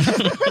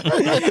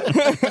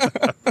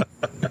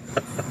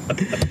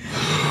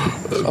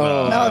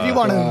 Now, if you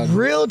want a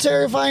real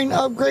terrifying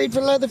upgrade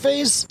for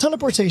Leatherface,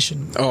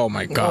 teleportation. Oh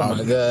my Oh god.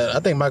 my god! I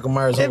think Michael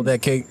Myers hold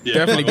that cake.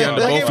 Definitely get on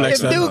the Like, Bowflex if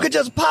then. dude could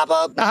just pop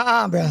up,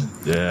 bro.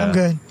 Yeah. I'm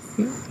good.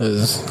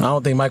 'Cause I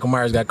don't think Michael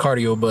Myers got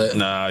cardio, but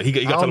Nah, he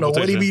got I don't know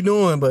what he teleportation. be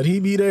doing, but he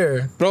be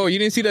there. Bro, you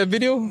didn't see that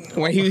video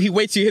when he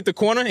waits till you hit the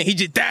corner and he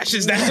just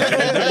dashes down.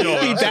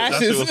 He that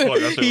shit was funny. That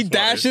shit was He funny.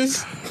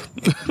 dashes.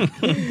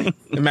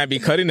 The man be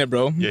cutting it,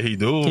 bro. Yeah, he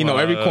do. You know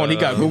every corner. He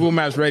got Google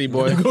Maps ready,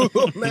 boy.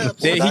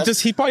 Yeah,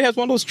 he probably has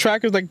one of those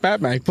trackers like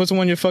Batman. He puts them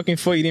on your fucking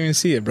foot. You didn't even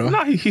see it, bro.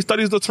 Nah, he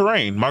studies the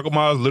terrain. Michael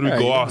Myers literally Yeah,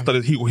 go yeah. out,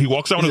 studies, he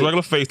walks out with his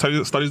regular face,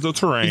 studies the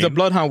terrain. He's a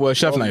bloodhound with a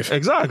chef knife.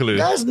 Exactly.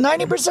 Guys,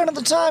 90% of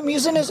the time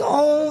he's in his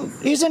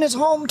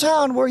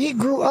hometown where he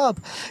grew up.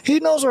 He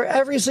knows where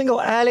every single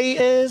alley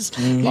is.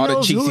 He All the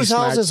knows cheesy whose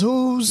house snacks. is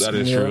whose. That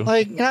is true.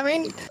 Like, you know what I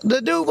mean?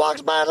 The dude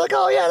walks by like,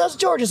 oh yeah, that's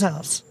George's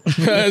house.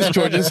 That's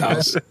George's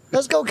house.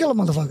 Let's go kill a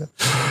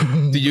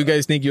motherfucker. Do you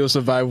guys think you'll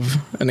survive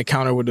an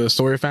encounter with the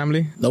Sawyer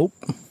family? Nope,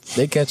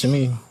 they catching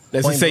me.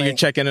 Let's Point just say you're blank.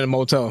 checking in a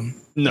motel.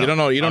 No, you don't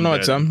know. You don't I'm know dead.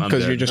 it's him I'm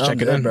because dead. you're just I'm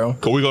checking dead, in, bro.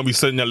 Cause we're gonna be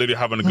sitting there literally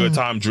having a good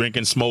time,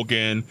 drinking,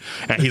 smoking,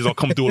 and he's gonna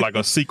come through like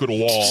a secret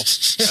wall, and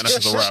that's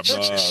just a wrap,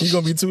 dog. He's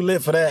gonna be too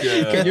lit for that.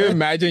 Can you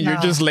imagine? You're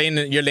Nah. just laying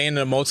in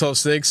a Motel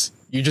 6.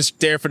 You're just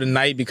there for the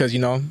night because you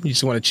know you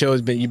just want to chill.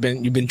 You've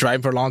been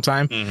driving for a long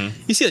time.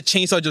 You see a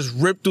chainsaw just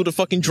rip through the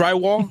fucking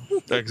drywall,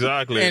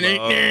 Exactly. and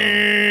dog.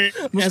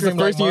 that's the Scream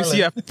first thing like you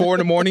see at 4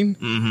 a.m.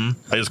 And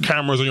there's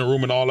cameras in your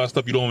room and all that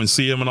stuff. You don't even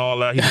see him and all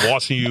that. He's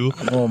watching you.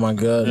 Oh my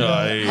god. Like,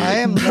 I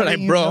am Like,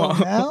 letting you bro. know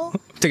now.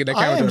 Taking that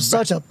I camera. am to-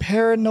 such a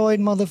paranoid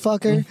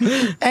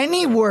motherfucker.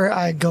 Anywhere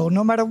I go,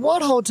 no matter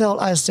what hotel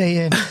I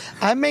stay in,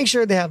 I make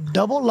sure they have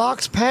double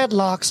locks,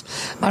 padlocks,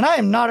 and I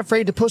am not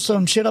afraid to put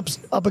some shit up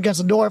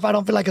against the door if I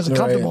don't feel like it's a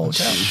comfortable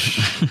hotel.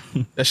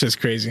 That's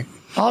just crazy.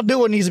 I'll do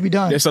what needs to be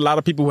done. There's a lot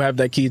of people who have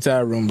that key to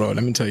that room, bro.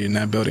 Let me tell you, in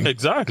that building,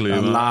 exactly.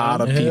 a lot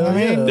of people. Hell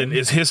yeah. Then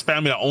it's his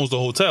family that owns the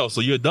hotel, so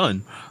you're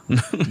done.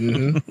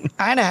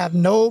 I have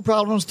no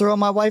problems throwing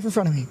my wife in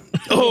front of me.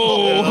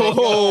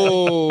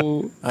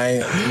 Oh,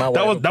 My wife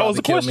That would was the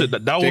probably kill question. me.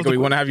 That was Jacob, the we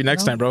want to have you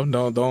next time, bro.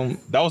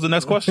 Don't. That was the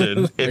next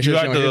question. If sure you she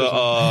had don't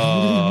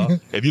hear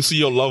to, if you see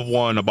your loved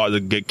one about to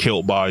get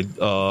killed by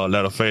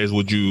Leatherface,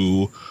 would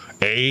you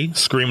A,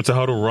 scream to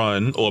her to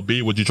run, or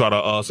B, would you try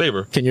to save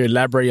her? Can you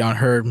elaborate on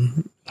her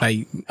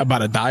like about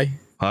to die?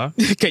 Huh?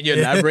 Can you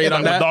elaborate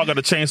on The that? dog got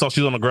a chainsaw.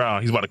 She's on the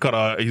ground. He's about to cut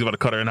her. He's about to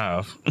cut her in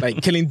half.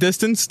 Like killing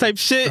distance type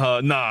shit.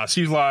 Nah,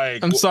 she's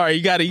like. I'm sorry,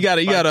 you gotta.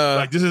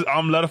 Like this is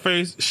I'm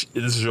Leatherface.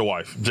 This is your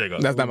wife,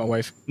 Jacob. That's not my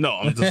wife. No,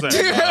 I'm just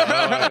saying.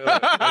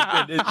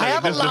 I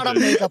have a lot of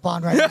makeup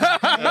on right now.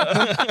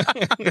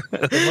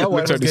 My wife her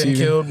was getting deceiving.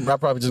 killed. I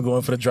probably just go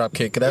in for the drop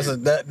kick. That's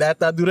that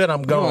I do that,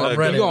 I'm gone. I'm You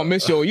running. gonna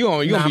miss your. You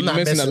Nah, gonna I'm be not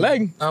missing a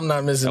leg. I'm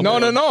not missing. No.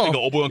 They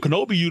go Obi-Wan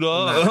Kenobi, you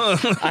dog.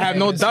 I have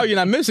no doubt you're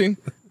not missing.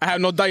 I have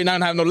no doubt you're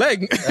not have no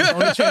leg. That's the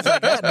only chance I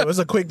got. Though. It's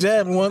a quick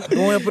jab. Going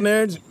up in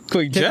there.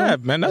 Quick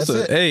jab, man. That's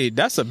That's it.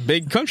 that's a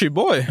big country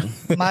boy.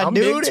 My I'm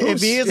dude, big too,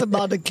 if he is shit.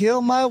 about to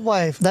kill my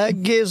wife,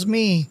 that gives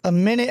me a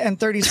minute and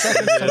 30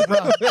 seconds to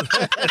run.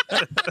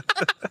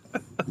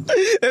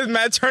 This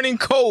man turning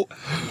cold.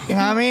 You know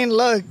what I mean?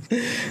 Look,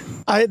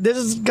 this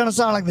is going to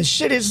sound like the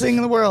shittiest thing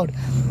in the world.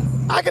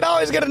 I could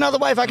always get another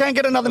wife. I can't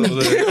get another me.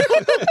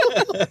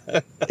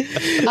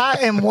 I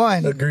am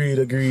one. Agreed.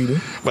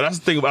 But that's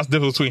the thing. That's the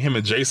difference between him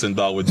and Jason,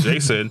 dog. With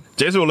Jason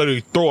will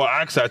literally throw an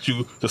axe at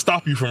you to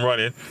stop you from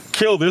running,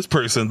 kill this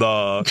person,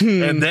 dog,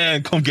 and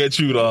then come get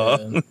you,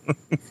 dog.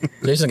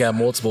 Jason got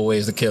multiple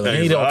ways to kill him.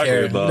 He don't Exactly,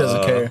 care. He dog.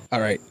 doesn't care. All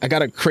right, I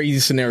got a crazy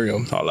scenario.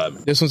 Holla at me.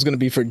 This one's gonna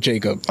be for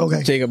Jacob.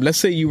 Okay. Jacob, let's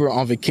say you were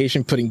on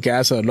vacation putting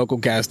gas at a local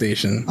gas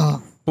station.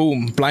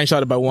 Boom,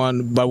 blindshotted by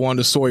one of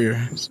the Sawyer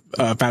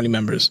family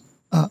members.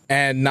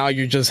 and now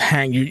you're just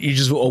you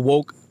just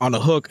awoke on a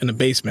hook in the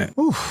basement.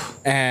 Oof.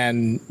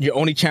 And your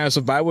only chance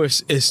of survival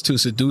is to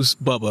seduce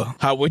Bubba.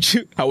 How would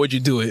you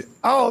do it?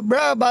 Oh,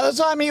 bro, by the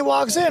time he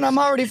walks in, I'm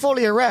already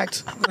fully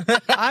erect.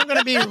 I'm going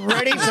to be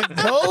ready to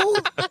go.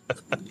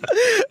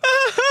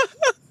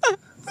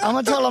 I'm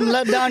going to tell him,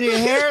 let down your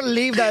hair,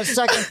 leave that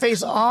second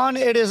face on.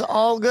 It is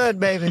all good,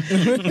 baby.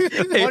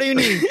 What do you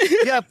need?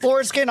 You have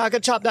foreskin, I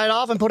could chop that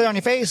off and put it on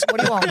your face.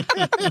 What do you want?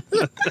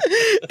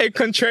 And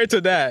contrary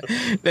to that,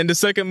 in the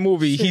second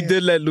movie, he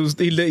did let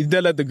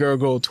the girl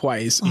go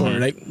twice. Or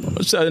like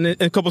in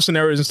a couple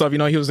scenarios and stuff, he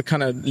was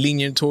kind of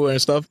lenient to her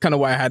and stuff. Kind of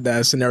why I had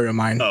that scenario in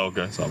mind. Oh,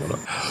 okay. Sorry about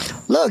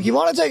that. Look, you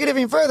want to take it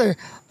even further?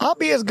 I'll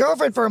be his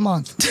girlfriend for a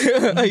month.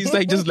 He's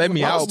like, just let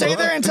me I'll out, stay bro.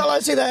 there until I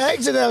see the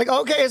exit. They're like,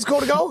 okay, it's cool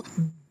to go.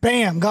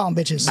 Bam, gone,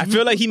 bitches. I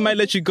feel like he might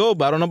let you go,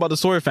 but I don't know about the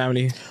Sawyer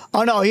family.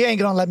 Oh no, he ain't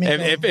gonna let me go.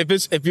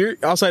 If you're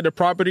outside the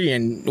property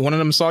and one of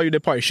them saw you,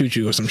 they'd probably shoot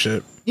you or some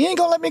shit. He ain't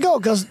gonna let me go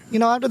because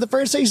after the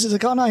first taste, he's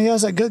like, oh no, he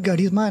has that good.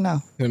 He's mine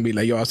now. Gonna be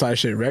like, yo, outside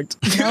shit wrecked.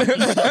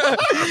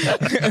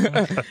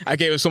 I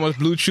gave it so much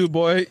blue chew,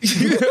 boy.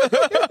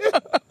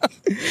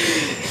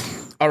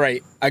 All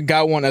right, I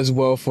got one as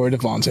well for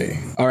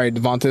Devontae. All right,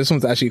 Devontae, this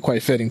one's actually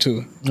quite fitting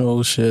too.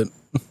 Oh shit.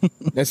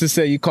 Let's just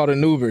say you called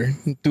an Uber.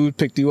 Dude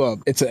picked you up.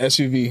 It's an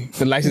SUV.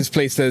 The license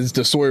plate says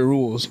the Sawyer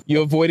rules.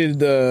 You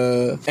avoided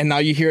and now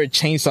you hear a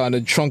chainsaw in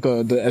the trunk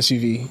of the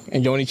SUV,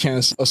 and your only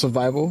chance of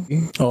survival.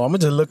 Oh, I'm gonna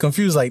just look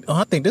confused. Like,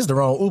 I think this is the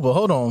wrong Uber.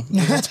 Hold on.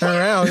 Turn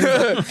around.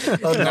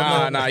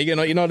 Nah. You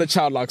know the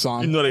child locks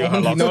on. You know they got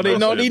locks on that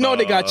shit,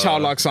 they got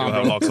child locks on,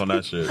 bro. Locks on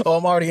that shit. Oh,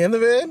 I'm already in the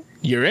bed.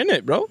 You're in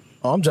it, bro.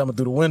 Oh, I'm jumping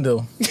through the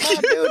window.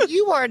 Oh, dude,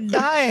 you are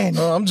dying.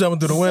 Oh, I'm jumping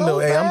through the window.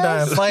 Hey, I'm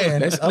dying fighting.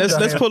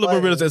 Let's pull up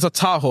a real. It's a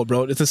Tahoe,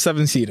 bro. It's a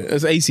 7-seater.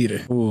 It's an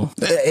 8-seater. Ooh.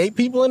 8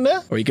 people in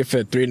there? Or you can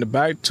fit 3 in the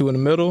back, 2 in the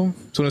middle,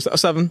 2 in the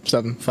seven.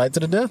 Fight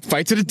to the death?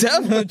 Fight to the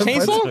death?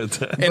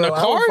 Chainsaw? In a Bro,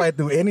 I car? would fight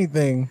through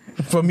anything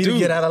for me to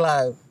get out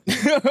alive.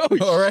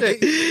 All right.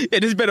 Yeah,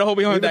 this better hope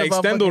we don't have that Even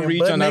if I'm extendo fucking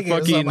reach on that butt naked or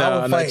fucking something,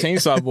 I would that fight.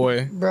 chainsaw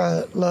boy.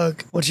 Bruh,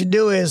 look, what you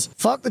do is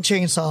fuck the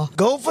chainsaw,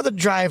 go for the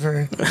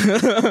driver,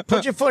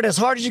 put your foot as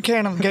hard as you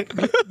can on get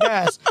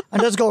gas,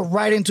 and just go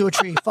right into a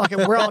tree. Fuck it,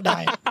 we're all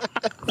dying.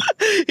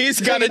 He's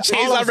got a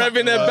chainsaw revving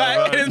in the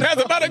back, and his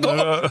man's about to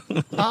go.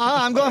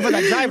 I'm going for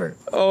that driver.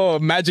 Oh,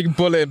 magic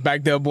bullet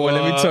back there, boy.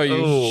 Let me tell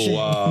you. Oh,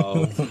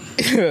 wow.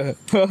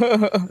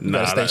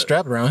 Gotta stay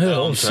strapped around here.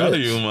 I'm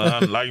telling you,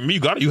 man. Like me,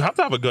 you have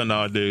to have a gun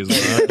nowadays, man.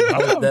 You have to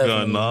have a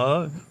gun,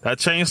 nah. That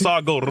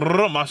chainsaw go,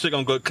 my shit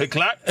gonna go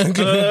clack.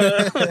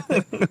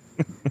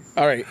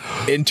 All right.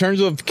 In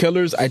terms of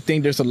killers, I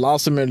think there's a lot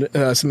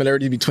of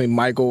similarities between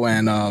Michael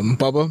and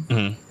Bubba.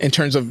 Mm-hmm. In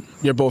terms of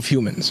you're both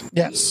humans.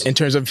 Yes. In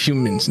terms of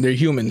humans, they're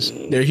humans.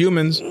 They're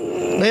humans.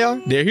 They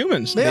are. They're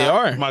humans. They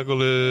are. are.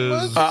 Michael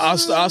is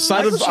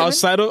Outside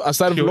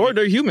of Lord,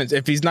 they're humans.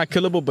 If he's not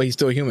killable, but he's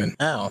still human.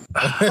 Ow.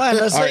 Fine,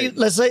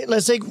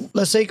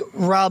 let's take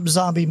Rob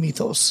Zombie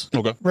mythos.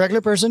 okay.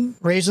 Regular person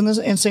raised in this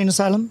insane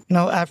asylum.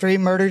 After he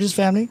murdered his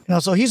family.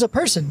 So he's a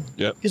person.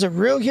 Yep. He's a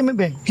real human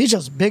being. He's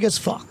just big as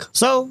fuck.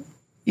 So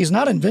he's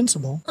not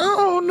invincible.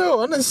 Oh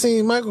no, I done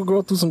seen Michael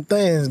go through some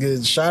things.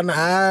 Get shot in the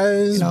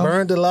eyes,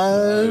 burned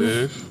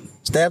alive,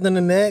 stabbed in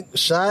the neck,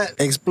 shot,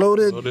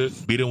 exploded.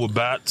 Beat him with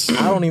bats.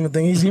 I don't even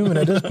think he's human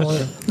at this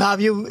point. Now,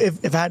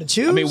 if I had to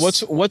choose, I mean,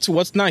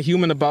 what's not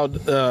human about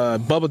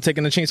Bubba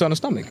taking a chainsaw in the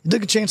stomach? he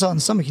took a chainsaw in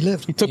the stomach. He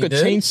lived. He took a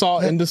did?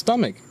 chainsaw in the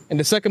stomach in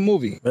the second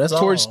movie. But that's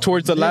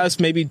towards all. the last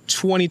maybe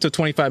 20 to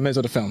 25 minutes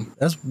of the film.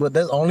 That's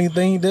the only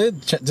thing he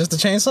did. Just the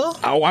chainsaw.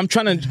 I'm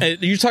trying to.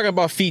 You're talking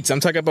about feats. I'm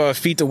talking about a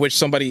feat of which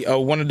somebody,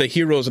 one of the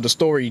heroes of the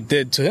story,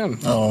 did to him.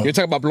 Oh. You're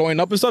talking about blowing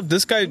up and stuff.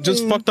 This guy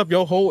just fucked up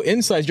your whole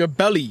insides, your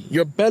belly,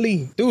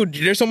 dude.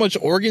 There's so much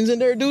organs in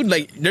there, dude.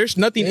 Like there's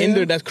nothing in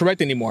there that's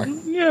correct anymore.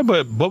 Yeah,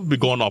 but Bubba be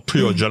going off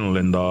pure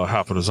adrenaline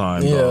half of the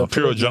time. Yeah,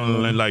 pure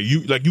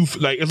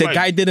adrenaline. It's The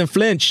guy didn't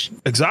flinch.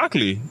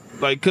 exactly.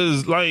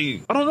 Cause I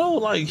don't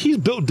know, he's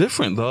built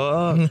different,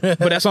 dog. But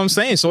that's what I'm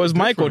saying. So is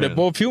Michael. They're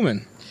both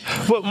human.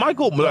 But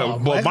Michael,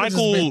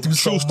 Michael's been through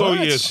so true story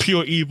much. is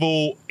pure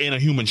evil in a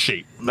human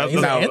shape. That's He's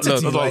an all entity,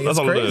 like, that's it's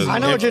all it crazy. is. I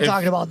know what you're If-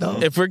 talking about,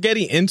 though. If we're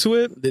getting into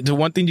it, the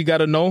one thing you got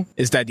to know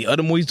is that the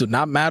other movies do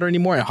not matter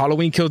anymore, and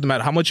Halloween Kills, no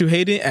matter how much you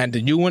hate it, and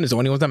the new one is the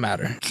only ones that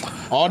matter.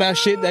 All that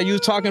shit that you're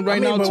talking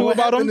right now but too what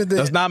about them happened to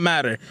the- does not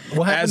matter.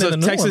 What happened As in a the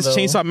new Texas one,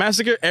 though? Chainsaw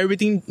Massacre,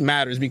 everything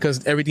matters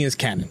because everything is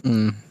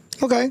canon.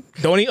 Okay.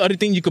 The only other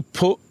thing you could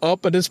put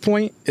up at this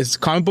point is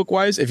comic book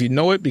wise, if you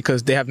know it,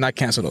 because they have not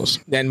canceled those.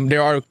 Then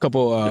there are a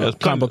couple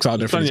comic books out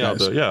there for these Plenty out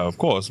guys. there, yeah, of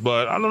course.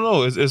 But I don't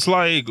know. It's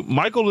like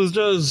Michael is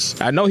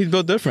just I know he's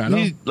built different. I know.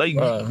 he's like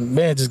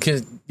Man,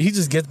 he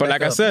just gets. But back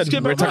like I up. said,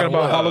 Skip we're it talking around.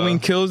 about Wow. Halloween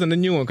Kills and the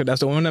new one because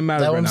that's the one that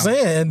matters That's right what now.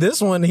 I'm saying. And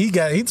this one, he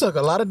took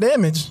a lot of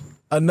damage.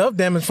 enough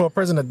damage for a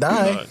person to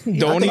die.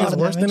 The only lot of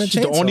worse than a damage.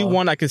 chainsaw. The only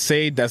one I could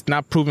say that's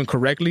not proven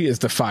correctly is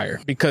the fire,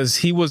 because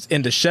he was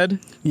in the shed.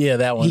 Yeah,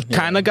 that one. He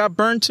kind of got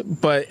burnt,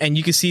 and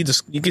you can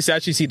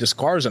actually see the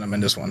scars on him in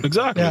this one.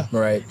 Exactly. Yeah.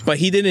 right. But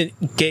he didn't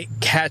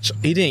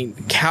he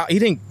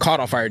didn't caught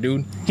on fire,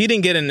 dude. He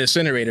didn't get an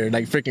incinerator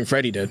like freaking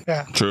Freddy did.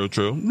 Yeah.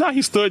 True. No,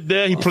 he stood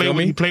there. He played feel with.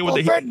 me? He played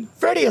with Well,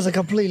 Freddy is a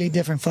completely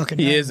different fucking.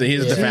 He's a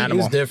different He animal.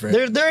 was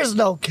different. There is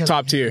no killer.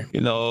 Top tier.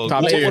 You know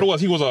Top what tier. it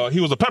was. He was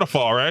a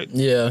pedophile, right?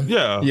 Yeah.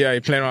 Yeah. Yeah, he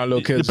playing around little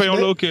He kids. played on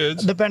little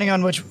kids. Depending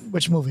on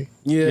which movie.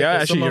 Yeah,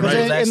 actually, you're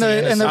Because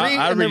right. in the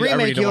I really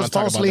remake, he don't was wanna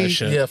talk about that falsely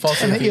shit. Yeah,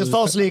 falsely and he was accused.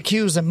 falsely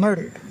accused and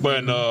murdered. But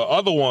in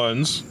other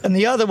ones, And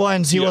the other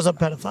ones, he Yeah. was a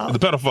pedophile. the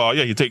pedophile,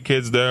 yeah, you take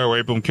kids there,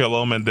 rape them, kill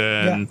them, and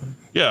then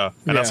and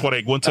that's why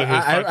they went to his.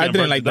 factory I and didn't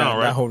burnt like it down,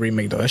 that right? whole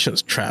remake though. That shit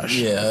was trash.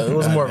 Yeah, it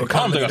was more of a I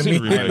don't think comedy I've to seen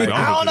the me. remake.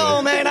 I don't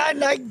know, man.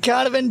 I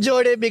kind of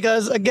enjoyed it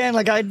because, again,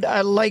 like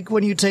I like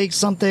when you take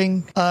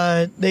something,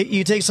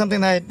 you take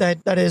something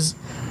that is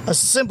a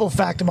simple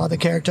fact about the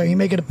character, and you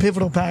make it a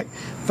pivotal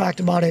fact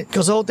about it.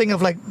 Because the whole thing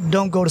of like,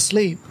 don't go to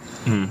sleep.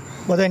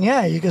 Well, then,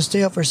 yeah, you can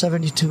stay up for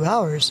 72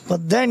 hours,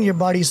 but then your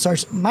body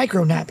starts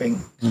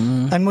micro-napping.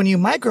 And when you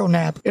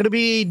micro-nap, it'll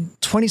be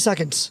 20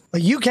 seconds.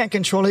 But you can't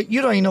control it.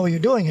 You don't even know you're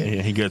doing it.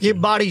 Yeah, he gets your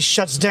you. body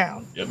shuts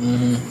down. Yep.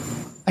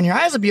 And your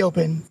eyes will be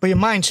open, but your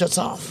mind shuts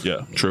off.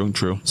 Yeah,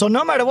 true. So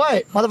no matter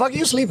what, motherfucker,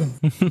 you sleeping.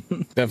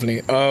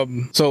 Definitely.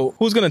 So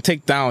who's gonna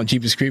take down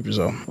Jeepers Creepers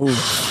though?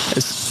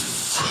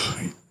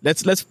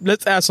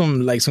 Let's add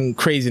some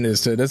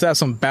craziness to it. Let's add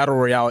some battle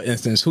royale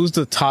instance. Who's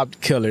the top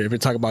killer if we're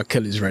talking about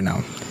killers right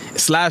now?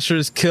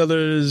 Slashers,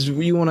 killers.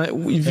 You wanna?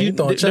 They're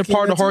throwing Chucky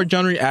part of in the horror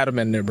genre. Add them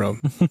in there, bro.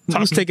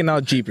 Who's taking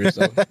out Jeepers?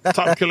 Though?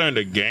 Top killer in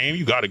the game,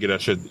 you got to get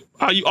that shit.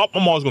 I'm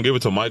always gonna give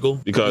it to Michael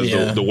because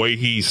Yeah. the way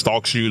he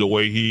stalks you, the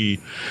way he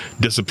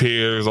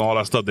disappears, all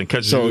that stuff, then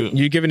catches So you.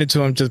 you're giving it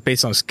to him just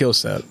based on skill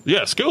set.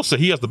 Yeah, skill set.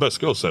 He has the best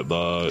skill set.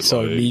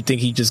 So you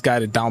think he just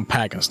got it down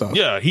pack and stuff?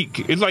 yeah,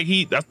 it's like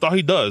that's all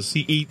he does.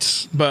 He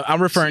eats. But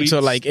I'm referring to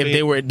Sleeps, like if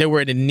they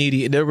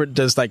were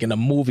just like in a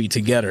movie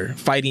together,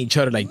 fighting each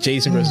other like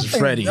Jason versus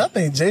Freddy. I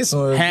think Jason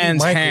would beat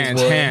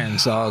Michael's, boy.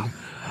 Hands, dog.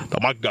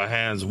 Mike got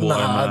hands, boy.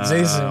 Nah, man.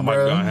 Jason, Mike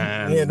bro. got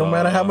hands. Yeah, no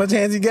matter how much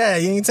hands you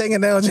got, you ain't taking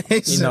down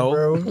Jason, You know.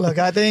 bro. Look,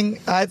 I think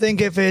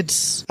if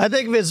it's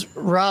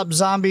Rob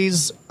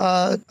Zombie's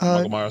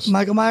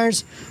Michael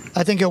Myers,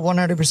 I think he'll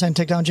 100%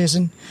 take down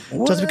Jason.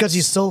 Just because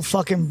he's so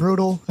fucking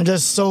brutal and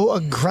just so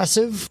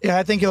aggressive. Yeah,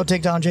 I think he'll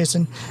take down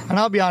Jason. And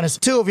I'll be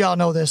honest, two of y'all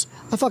know this.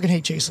 I fucking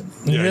hate Jason.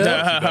 Yeah, he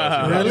does,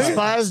 I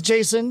despise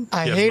Jason.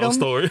 I He has hate no him.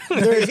 story.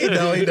 He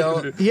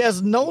don't. He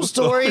has no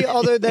story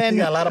other than He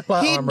got a lot of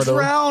plot he armor, though.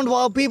 drowned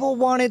while people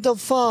wanted to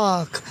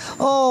fuck.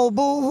 Oh,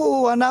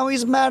 boo-hoo, and now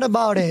he's mad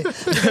about it.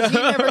 Because he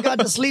never got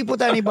to sleep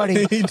with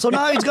anybody. So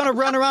now he's going to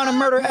run around and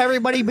murder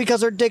everybody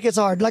because her dick is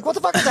hard. Like, what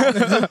the fuck is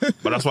that?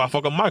 But that's why I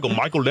fuck with Michael.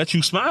 Michael lets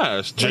you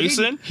smash.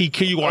 Jason, he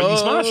kill you while you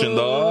smashing,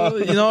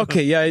 dog.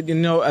 Okay, yeah,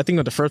 I think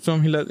of the first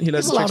film he let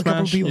There's a the lot chick of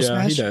couple smash. people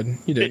Yeah, smash.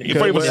 he did. He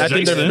probably was I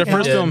think Jason. the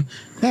first Yeah. film,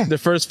 Yeah. the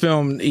first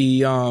film,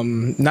 he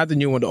not the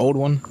new one, the old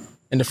one.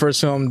 In the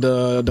first film,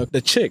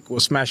 the chick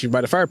was smashed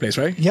by the fireplace,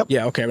 right? Yep.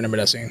 Yeah. Okay, I remember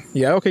that scene.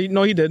 Yeah. Okay.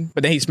 No, he did.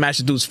 But then he smashed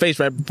the dude's face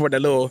right before that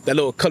little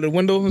colored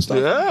window and stuff.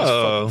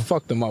 Yeah. Just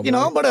fucked him up. You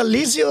know, but at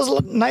least he was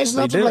nice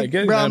enough to did, I like,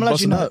 get it, bro, man. I'm going to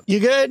let you Busting know. up. You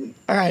good?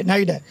 All right, now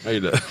you're dead. How you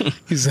doing?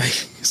 he's like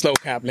slow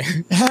capping.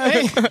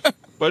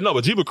 But no,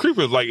 but Jeepers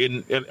Creepers, like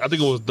in I think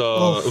it was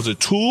was it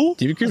two?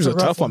 TV Creepers That's a a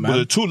tough rough one, one. Was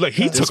man. it two? Like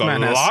he This took a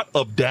man has- lot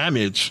of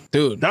damage,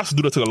 Dude. That's the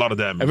dude that took a lot of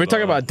damage. If we're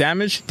talking dog. about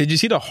damage, did you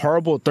see the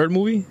horrible third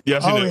movie? yeah, I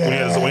seen Oh, it. When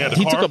he had the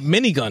He car. took a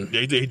minigun. Yeah,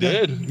 he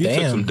did. He took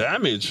Damn. some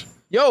damage.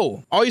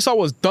 Yo, all you saw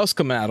was dust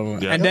coming out of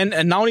him. Yeah.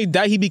 And not only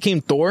that, he became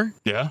Thor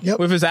Yeah. Yep.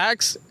 with his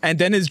axe, and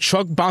then his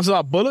truck bounces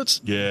out bullets.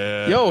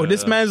 Yeah. Yo,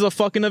 this man's a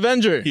fucking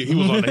Avenger. He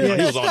was on it.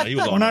 He was on it. He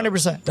was on it.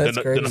 100%. That's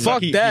crazy.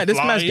 Fuck that. This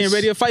man's getting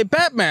ready to fight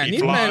Batman. He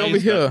This man over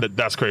flies. here.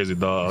 That's crazy,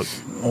 dog.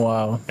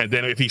 Wow. And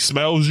then if he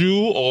smells you,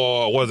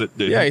 or was it?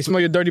 Yeah, he smell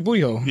your dirty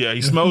booty hole. Yeah,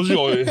 he smells you,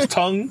 or his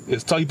tongue. He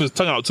put his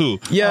tongue out too.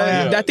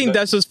 Yeah, yeah. I think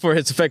that's just for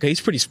his effect. He's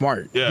pretty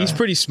smart. Yeah. He's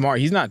pretty smart.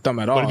 He's not dumb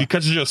at But if all. he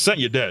catches your scent,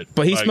 you're dead.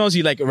 But he Like, smells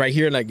you like right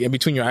here, like in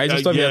between your eyes and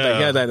stuff. Yeah.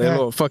 He has that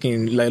little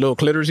fucking like little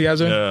clitoris he has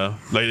there. Yeah,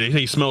 like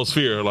he smells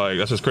fear. Like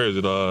that's just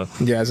crazy, dog.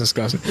 Yeah, it's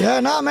disgusting. Yeah,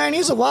 nah, man,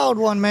 he's a wild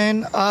one,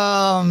 man.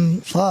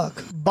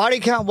 Fuck. Body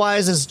count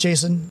wise is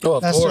Jason. Oh,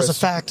 of That's course. just a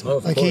fact.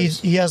 Of Like course.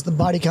 he has the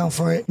body count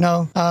for it.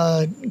 No.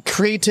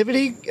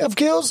 Creativity of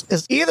kills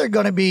is either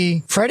gonna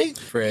be Freddy,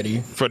 Freddy.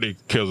 Freddy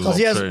kills us because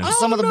he has all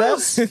some of the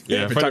best.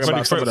 Yeah, We're talking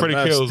about some of the Freddy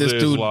best. kills This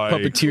is dude like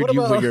puppeteered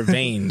you with your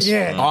veins.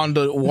 Yeah. On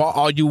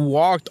the you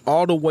walked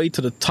all the way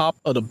to the top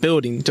of the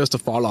building just to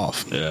fall off.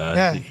 off.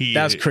 Yeah.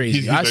 That's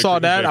crazy. I saw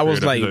that. I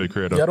was like, Y'all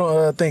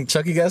don't think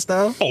Chucky got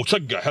style? oh,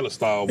 Chucky got hella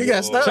style. He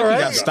got style, Chucky right?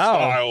 got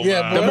style.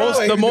 Yeah, man.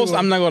 The most. Like,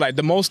 I'm not gonna lie.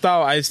 The most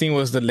style I seen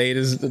was the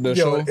latest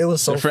show. It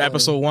was so for funny.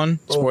 episode 1.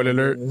 Spoiler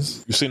alert. You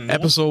seen the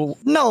Episode.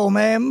 No,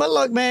 man. But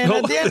look, man.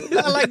 At the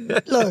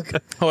end, look.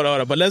 Hold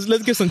on. But let's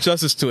give some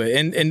justice to it.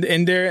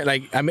 And there,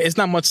 like, I mean, it's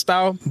not much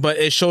style, but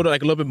it showed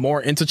like a little bit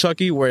more into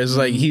Chucky, whereas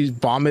like he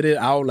vomited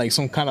out like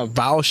some kind of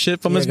foul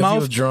shit from his 'cause mouth. He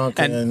was drunk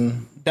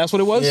and that's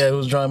what it was. yeah, it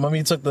was drunk.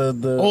 Mommy took the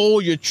Oh,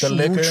 you're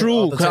liquor true.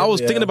 off the Because I was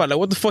table, thinking yeah. about like,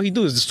 what the fuck he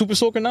do? Is the super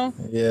soaker now?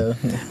 Yeah.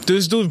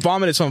 This dude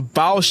vomited some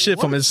foul shit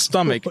from his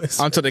stomach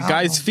onto the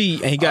guy's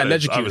feet, and he got I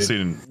haven't electrocuted.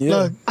 seen it.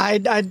 Look,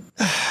 I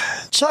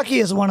Chucky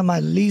is one of my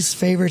least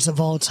favorites of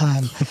all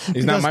time.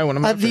 He's not Because one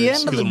of my At the favorites.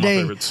 end of He's the one of my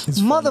day, favorites.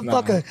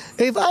 motherfucker,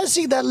 if I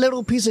see that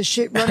little piece of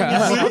shit running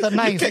at me with a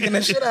knife,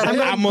 I'm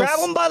gonna grab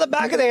him by the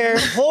back of the hair,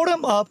 hold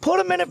him up, put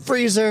him in a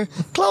freezer,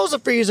 close the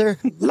freezer,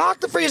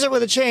 lock the freezer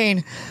with a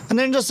chain, and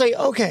then just say,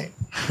 okay.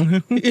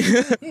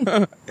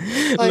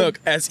 Look,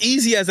 as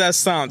easy as that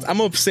sounds, I'm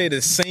gonna say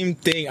the same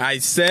thing I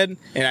said,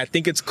 and I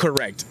think it's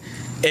correct.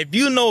 If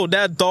you know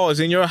that doll is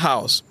in your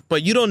house,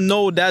 but you don't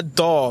know that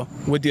doll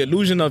with the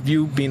illusion of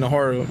you being a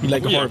horror,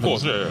 like a Yeah, horror of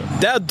course, villain. yeah.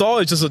 That doll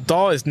is just a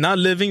doll. It's not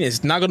living.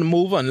 It's not gonna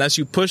move unless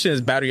you push it.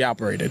 It's battery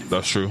operated.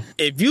 That's true.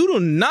 If you do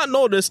not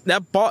notice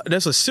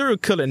there's a serial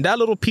killer in that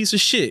little piece of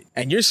shit,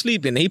 and you're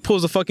sleeping, and he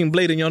pulls a fucking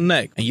blade in your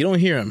neck, and you don't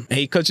hear him, and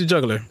he cuts your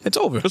jugular, it's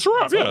over. It's a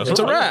wrap, yeah. It's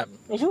a wrap.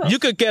 It's a wrap. You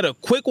could get a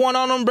quick one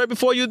on him right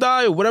before you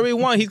die, or whatever you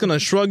want. He's gonna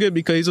shrug it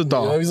because he's a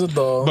dog. Yeah, he's a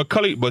dog.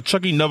 But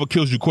Chucky never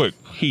kills you quick.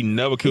 He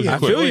never kills you I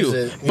quick. feel you,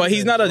 it. but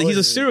he's not He's he's a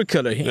it. serial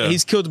killer. Yeah.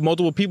 He's killed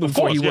multiple people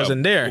before course, he yeah.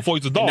 wasn't there. Before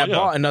he's a dog, in that yeah.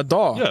 bar, in that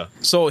dog. Yeah.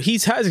 So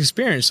he's has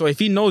experience. So if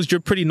he knows you're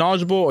pretty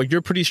knowledgeable, or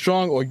you're pretty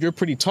strong, or you're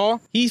pretty tall,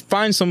 he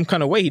finds some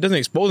kind of way. He doesn't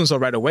expose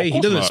himself right away. He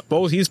course doesn't not.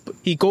 expose.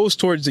 He goes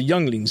towards the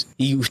younglings.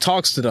 He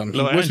talks to them. He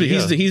Little whispers.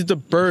 Andy, yeah. He's the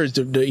birds.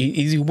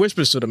 He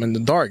whispers to them in the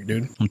dark,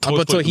 dude. Toy Up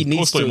until Story- he Toy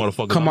needs Story to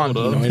motherfuckers, come I on.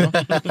 know You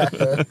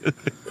know?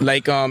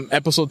 Like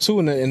episode 2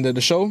 in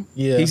the show.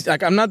 Yeah. He's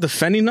like, I'm not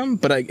defending him,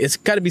 but like it's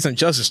got to be some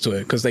justice to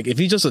it. Because like if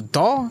he's just a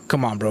doll,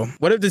 come on, bro.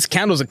 What if this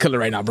candle's a killer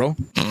right now, bro?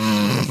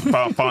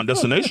 Found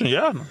destination,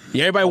 yeah.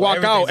 Yeah, everybody walk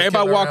out. everything's a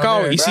Everybody killer walk around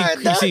out. there. You see, Right,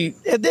 you that- see.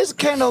 if this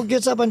candle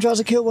gets up and tries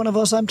to kill one of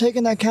us, I'm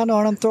taking that candle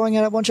and I'm throwing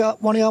it at one of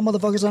y'all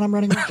motherfuckers and I'm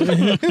running.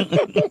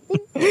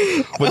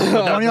 One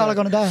of y'all are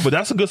gonna die. But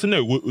that's a good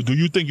scenario. Do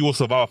you think you will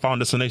survive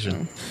Found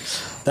Destination?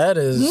 That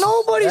is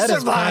Nobody that is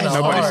survives. kinda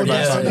Nobody hard,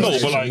 survives. yeah. No,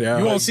 but like,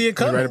 You won't see it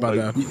coming. You're right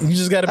about that. You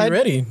just got to be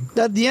ready.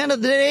 At the end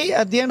of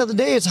the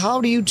day, it's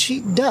how do you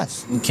cheat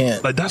death? You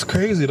can't. like that's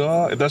crazy,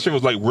 dog. If that shit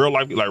was like real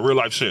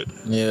life shit.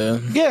 Yeah.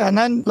 Yeah, and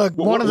then look,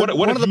 one of the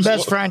what if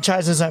best you-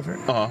 franchises ever.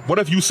 What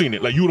if you seen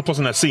it? Like you were the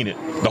person that seen it,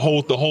 the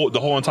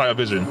whole entire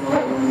vision.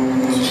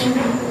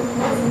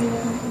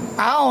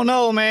 I don't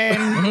know, man.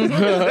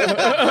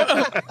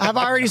 Have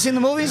I already seen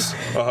the movies?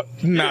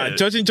 Nah, Yeah.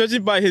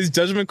 judging by his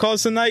judgment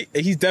calls tonight,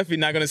 he's definitely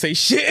not gonna say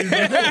shit.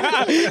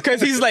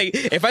 Because he's like,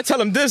 if I tell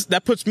him this,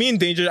 that puts me in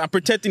danger. I'm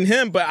protecting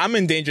him, but I'm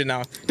in danger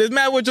now. This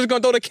man was just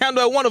gonna throw the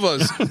candle at one of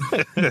us.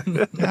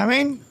 I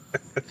mean,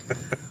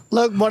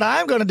 look, what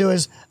I'm going to do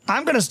is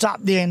I'm going to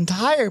stop the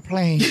entire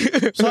plane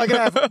so I can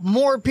have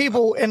more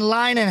people in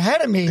line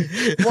ahead of me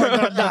who are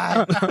going to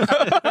die.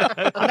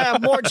 I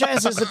have more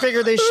chances to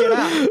figure this shit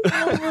out.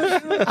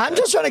 I'm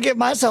just trying to give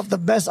myself the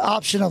best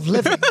option of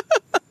living.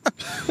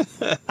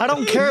 I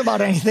don't care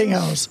about anything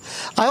else.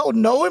 I hold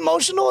no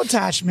emotional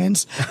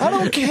attachments. I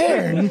don't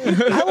care.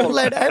 I will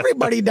let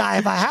everybody die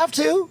if I have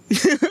to.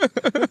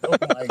 Oh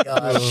my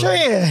god.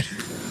 Shit.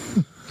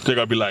 They're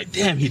gonna be like,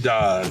 damn, he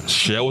died.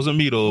 Shit, it wasn't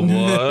me though,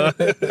 boy.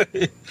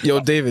 Yo,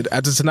 David,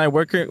 after tonight,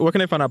 where can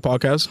they find our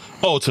podcast?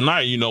 Oh,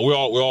 tonight, you know, we're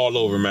all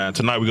over, man.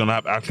 Tonight we're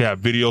gonna actually have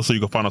video, so you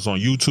can find us on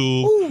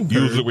YouTube.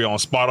 Usually we're on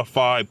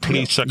Spotify.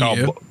 Please check out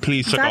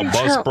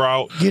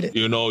Buzzsprout. Get it.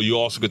 You know, you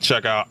also could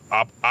check out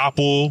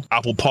Apple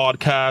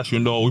Podcasts. You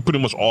know, we pretty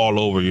much all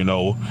over. You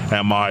know,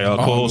 and my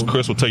co-host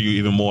Chris will tell you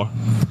even more.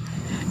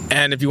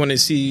 And if you want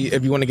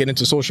to get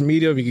into social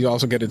media, you can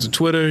also get into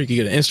Twitter. You can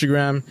get an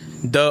Instagram,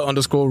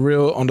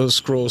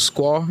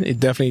 _real_squaw. It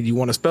definitely, you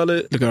want to spell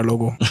it, look at our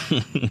logo.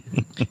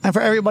 And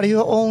for everybody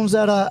who owns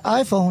that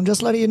iPhone,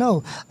 just letting you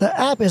know, the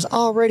app is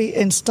already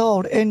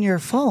installed in your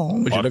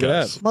phone. Would you look at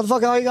that? Podcast.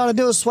 Motherfucker, all you gotta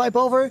do is swipe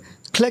over,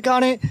 click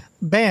on it,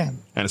 bam,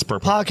 And it's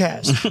purple.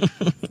 podcast.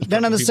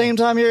 Then at the same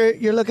time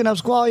you're looking up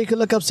Squall, you can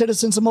look up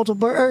Citizens of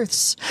Multiple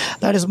Earths.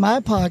 That is my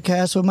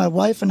podcast with my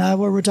wife and I,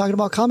 where we're talking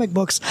about comic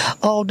books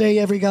all day,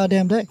 every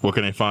goddamn day. Where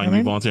can they find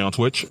you, Vontae, on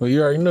Twitch? Well,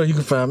 you already know you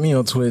can find me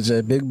on Twitch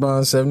at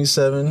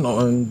BigBon77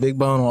 on Big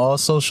Bon on all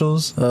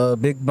socials.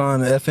 Big Bon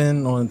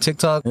FN on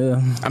TikTok.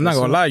 Yeah. I'm not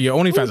gonna lie, your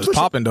OnlyFans is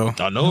popping though.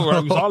 I know,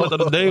 right? We saw it the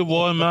other day,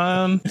 boy,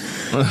 man.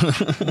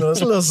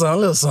 It's a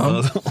little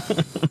something.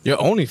 Your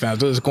OnlyFans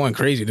dude, is going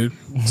crazy, dude.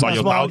 Saw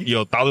That's why- your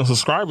 1,000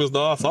 subscribers,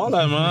 though. I saw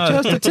that,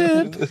 man. Just a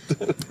tip.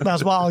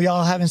 That's why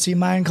y'all haven't seen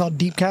mine called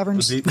Deep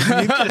Caverns.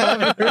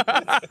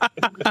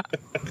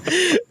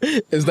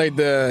 It's like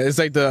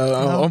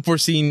the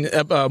unforeseen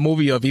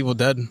movie of Evil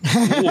Dead.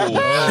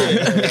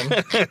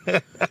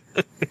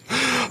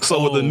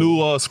 So with the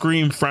new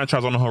Scream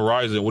franchise on the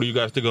horizon, what do you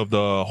guys think of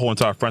the whole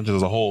entire franchise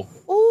as a whole?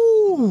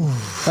 Ooh.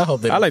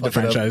 I like the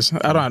franchise.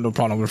 I don't have no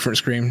problem with the first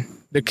Scream.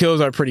 The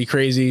kills are pretty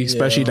crazy,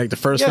 especially like the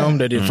first film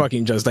that they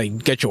fucking just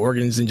like get your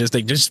organs and just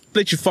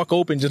split you fuck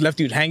open, just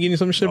left you hanging and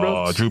some shit,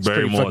 bro. Drew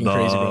Barrymore, crazy,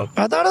 bro.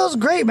 I thought it was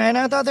great, man.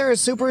 I thought they were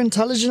super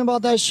intelligent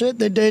about that shit.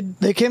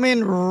 They came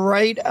in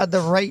right at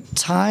the right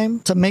time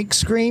to make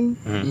Scream.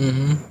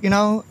 You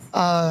know,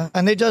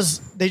 and they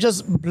just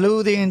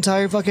blew the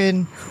entire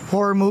fucking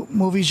horror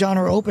movie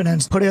genre open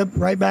and put it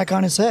right back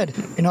on its head.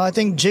 You know, I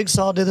think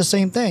Jigsaw did the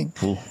same thing.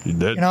 Ooh, he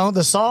did. You know,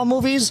 the Saw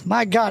movies,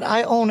 my God,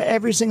 I own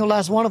every single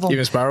last one of them.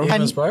 Even Spiral?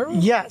 And, Spiral?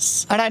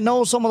 Yes. And I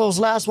know some of those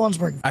last ones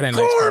were I didn't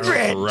like Spiral.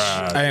 garbage.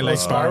 I didn't like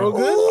Spiral.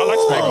 Good? I like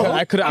Spiral.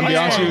 I couldn't. I'm be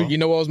honest with you. You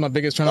know what was my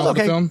biggest turn on with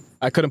the Okay. film?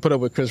 I couldn't put up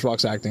with Chris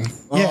Rock's acting.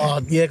 Yeah.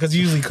 Yeah, because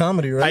usually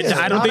comedy, right?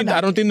 I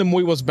don't think the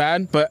movie was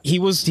bad, but he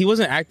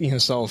wasn't acting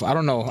himself. I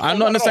don't know. I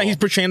don't understand. He's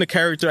portraying the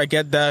character. I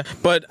get that,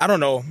 but I don't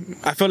know.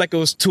 I feel like it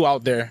was too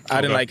out there. I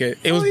didn't like it.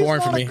 It was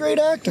boring for me. He's not a great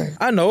actor.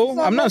 I know. He's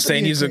not I'm meant not to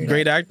saying be a he's a great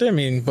great actor. I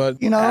mean,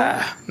 but You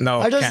know,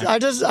 no. I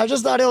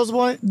just thought it was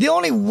one. The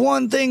only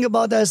one thing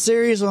about that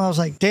series when I was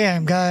like,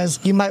 damn guys,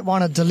 you might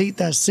want to delete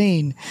that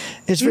scene.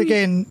 Is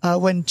freaking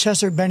when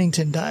Chester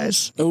Bennington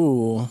dies.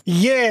 Ooh.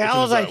 Yeah, I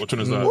was like, Which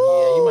one is that?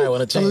 woo! you might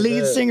wanna the change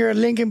lead that. singer of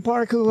Linkin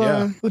Park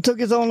who took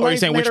his own life. Oh, you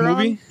saying which later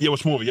movie? on. Yeah,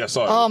 which movie? Yeah,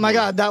 sorry. Oh my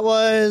God, that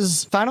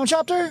was Final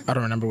Chapter. I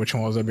don't remember which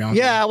one was. To be honest.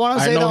 Yeah, I want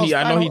to say that was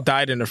I know Final- he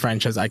died in the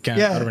franchise. I can't.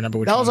 Yeah, I don't remember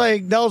which that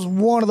one. that was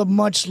one of the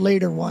much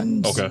later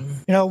ones. Okay.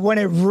 You know, when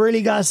it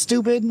really got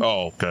stupid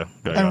Oh, okay.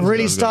 and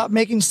really stopped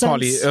making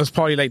sense. It was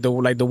probably like the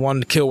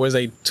one kill where it's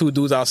like two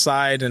dudes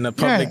outside in the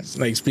public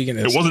like speaking.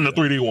 It wasn't the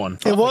 3D one.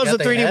 It was I a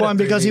think they 3D had a one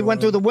because he 3D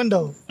went through the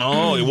window.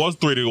 Oh, it was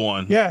 3D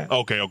one. Yeah.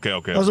 Okay.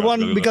 It was the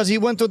one because he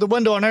went through the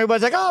window and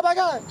everybody's like, oh my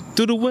God.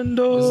 through the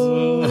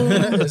window.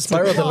 Is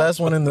Spiral the last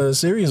one in the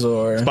series,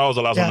 or? That was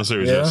the last one in the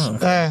series, yes.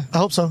 I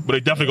hope so. But they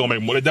definitely gonna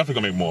make more. They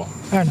definitely gonna make more.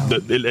 I know.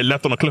 It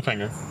left on a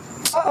cliffhanger.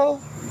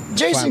 Uh-oh.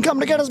 Jason, come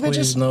to get us, Please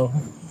bitches. no.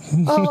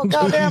 Oh,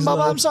 goddamn,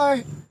 Bubba, I'm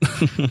sorry.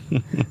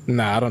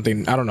 Nah, I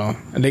don't know.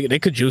 They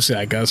could juice it,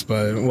 I guess,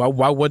 but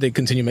why would they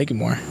continue making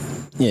more?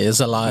 Yeah, it's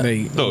a lot.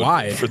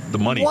 Why? For the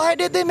money. Why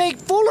did they make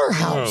Fuller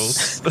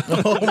House?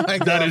 Oh my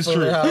God, That is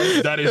true.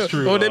 That is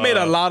true. Well, they made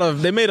a lot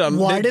of. They made a.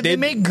 Why did they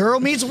make Girl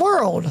Meets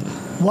World?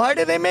 Why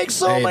did they make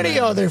so Hey, many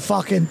man. other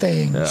fucking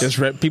things?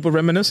 just people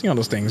reminiscing on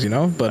those things, you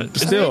know? But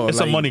still, It's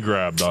like, a money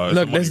grab, dog.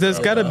 Look, there's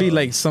got to be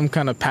like some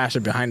kind of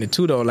passion behind it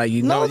too, though. Like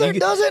No, there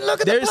doesn't.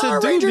 Look at the there's Power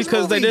a dude Rangers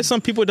because movie. like there's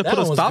some people that That put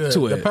a one was stop good.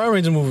 to it. The Power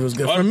Ranger movie was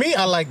good. For me,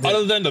 I liked Other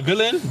it. than the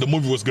villain, the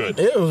movie was good.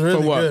 It was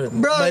really For what?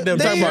 good. Bro, like, they-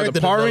 Talking about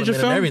the Power Ranger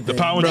film? Everything.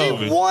 The Power Ranger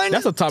movie. One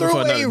That's a topic through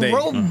for another a day.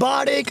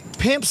 robotic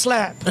pimp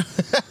slap.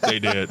 They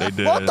did.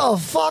 What the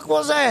fuck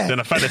was that? Then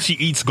the fact that she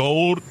eats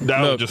gold, that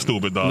was Look, just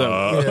stupid, dog.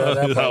 look. Yeah,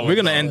 that part We're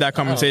gonna end that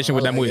conversation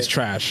with that movie is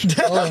trash.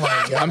 Oh my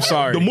God. I'm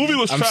sorry. The movie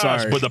was I'm trash,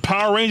 sorry. but the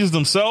Power Rangers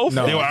themselves,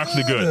 No. they were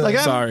actually good. Like, I'm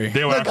I'm sorry.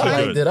 They were Look, actually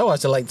I good. Did I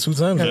watched it like 2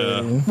 times?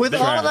 already. With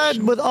all of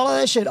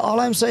Trash. that shit, all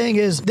I'm saying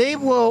is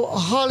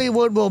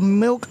Hollywood will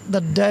milk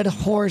the dead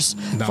horse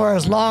for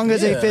as long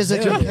as they Yeah,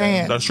 physically yeah.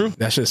 can. That's true.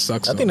 That shit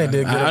sucks. I think they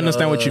did good, I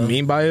understand what you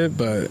mean by it,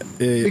 but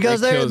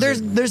Because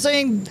they're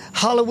saying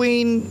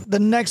the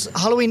next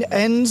Halloween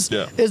Ends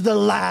Yeah. is the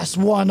last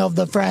one of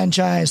the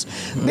franchise.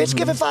 Bitch,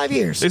 give it 5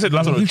 years. They said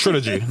last one was a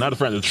trilogy, not a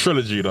franchise.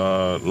 Trilogy,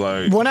 dog.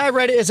 Like When I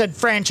read it, it said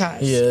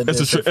franchise. Yeah, it's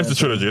a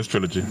trilogy. It's a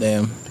trilogy.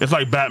 Damn. It's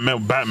like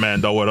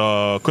Batman though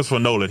with Christopher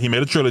Nolan. He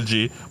made a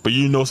trilogy, but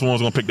you know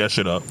someone's gonna pick that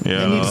shit up.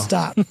 Yeah. They need to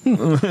stop.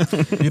 You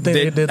think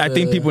they did I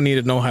think the- people need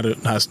to know how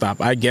to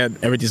stop. I get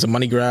everything's a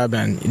money grab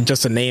and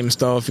just to name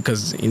stuff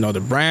because you know the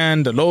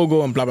brand, the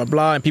logo, and blah blah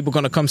blah, and people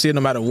gonna come see it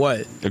no matter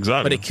what.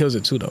 Exactly. But it kills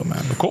it too, though, man.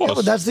 Of course.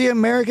 But that's the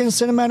American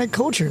cinematic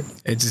culture.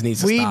 It just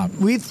needs to stop.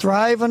 We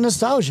thrive on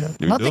nostalgia.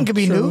 Nothing could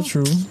be new.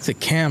 True. It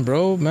can,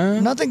 bro,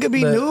 man. Nothing could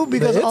be new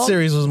because the It all,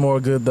 series was more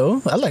good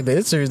though. I like the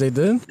It series they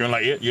did. You're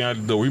like it. You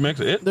had the remix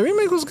of it. The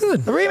remake was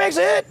good. the remakes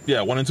of it.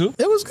 Yeah, 1 and 2.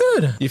 It was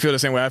good. You feel the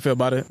same way I feel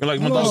about it. You're like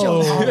my It was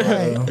dog.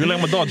 alright. You're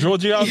like my dog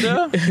Georgie out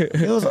there.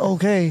 It was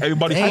okay.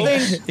 Everybody I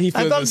feels- think He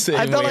feels the same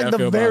I felt way like I feel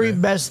the about very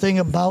it. best thing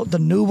about the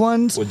new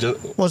ones Was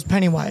just- was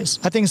Pennywise.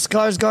 I think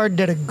Skarsgård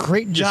did a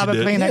great job he at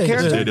did. playing Yeah, that he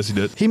character. did. Yes, he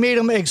did. He made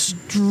him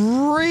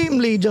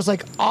extremely just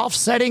like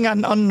offsetting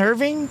and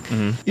unnerving.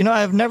 You know,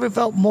 I've never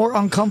felt more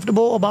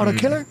uncomfortable about a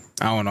killer.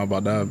 I don't know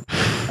about that.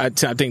 I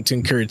think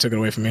Tim Curry took it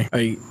away from me.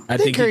 I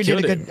think Curry he did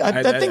killed a it. good-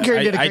 I think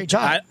Curry did a great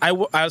job.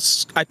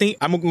 I think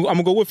I'm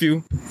gonna go with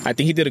you. I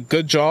think he did a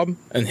good job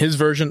in his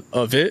version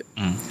of it,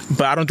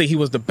 but I don't think he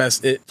was the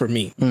best it for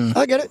me.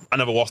 I get it. I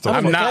never watched the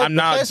I'm movie. not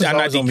Class is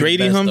always gonna be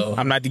degrading best, him. though.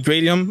 I'm not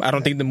degrading him. I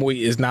don't think the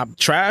movie is not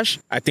trash.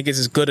 I think it's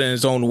as good in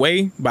its own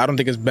way, but I don't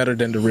think it's better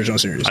than the original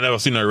series. I never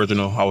seen the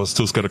original. I was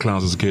too scared of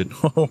clowns as a kid.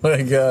 Oh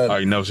my God.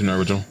 I never seen the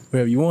original.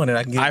 Wherever you want it,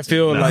 I can get I it to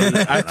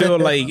feel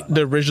you. like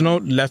the original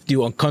left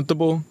you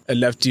uncomfortable. It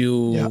left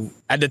you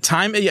At the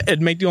time, it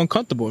made you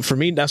uncomfortable. For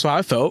me, that's how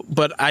I felt,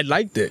 but I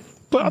liked it.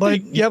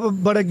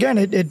 But again,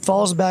 it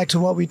falls back to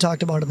what we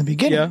talked about in the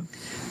beginning. Yeah.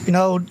 You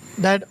know,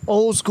 that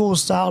old school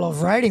style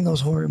of writing those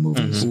horror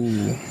movies.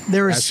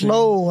 They were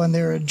slow and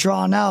they were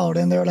drawn out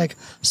and they're like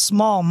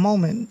small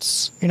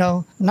moments. You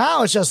know,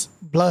 now it's just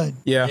blood.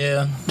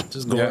 Yeah.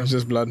 Just gore. Yeah, it's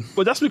just blood.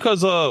 But that's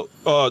because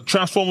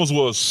Transformers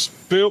was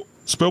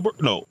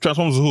Spielberg? No,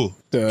 Transformers was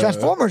who?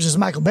 Transformers is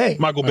Michael Bay.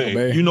 Michael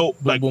Bay. You know,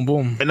 like boom,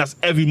 boom. and that's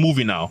every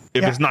movie now.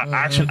 If it's not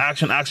action,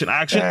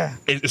 Yeah.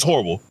 it's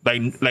horrible.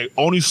 Like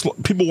only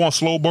people want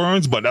slow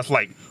burns, but that's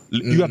like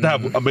you have to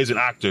have amazing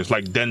actors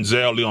like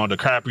Denzel, Leonardo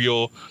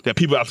DiCaprio. That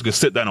people actually can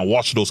sit down and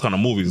watch those kind of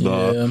movies,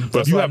 dog. Yeah. But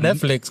if you have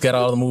Netflix got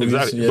all the movies.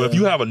 exactly, Yeah. but if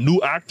you have a new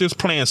actors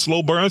playing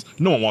slow burns,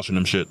 no one watching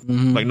them shit.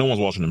 Like no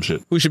one's watching them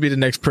shit. Who should be the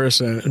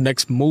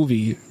next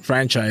movie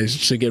franchise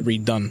should get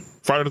redone?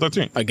 Friday the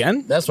 13th.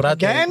 Again? That's what I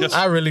Again? think.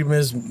 I really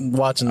miss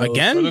watching those.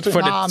 Again?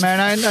 Nah, man,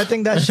 I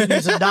think that shit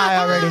needs to die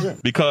already.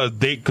 Because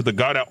the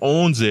guy that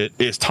owns it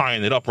is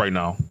tying it up right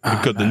now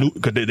because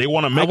they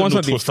want to I make want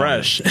a new something twist on it.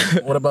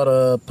 fresh. What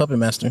about Puppet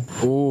Master?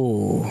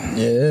 Ooh.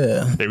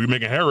 Yeah. They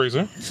remaking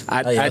Hellraiser.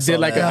 I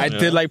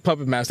did like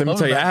Puppet Master. Let me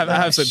tell you, I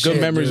have some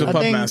good memories of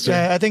Puppet Master.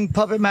 I think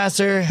Puppet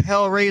Master,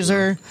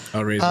 Hellraiser.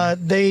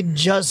 They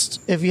just,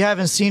 if you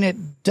haven't seen it,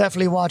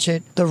 definitely watch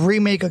it. The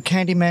remake of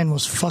Candyman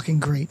was fucking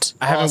great.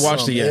 I haven't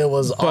watched it yet. It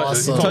was But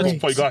awesome.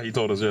 He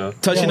told us, yeah.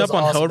 Touching It was up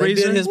on awesome. They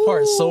did Hellraiser. his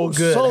part so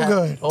good. So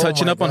good. Oh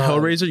Touching my up on God.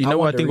 Hellraiser, you know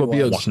what I think would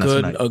be Watching that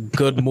tonight. a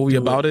good movie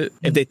about it?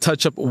 If they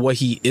touch up what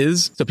he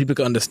is, so people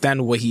can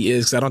understand what he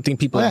is. 'Cause I don't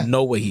think people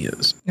know what he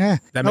is. Yeah.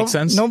 That makes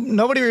sense?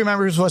 Nobody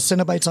remembers what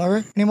Cenobites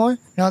are anymore. You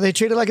know, they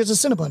treat it like it's a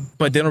Cinnabon.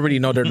 But they don't really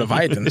know they're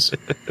Leviathans.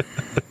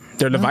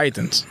 They're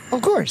Leviathans.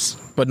 Of course.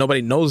 But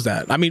nobody knows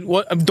that. I mean,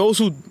 those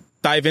who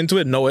dive into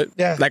it know it.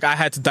 Yeah. Like I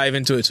had to dive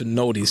into it to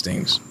know these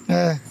things.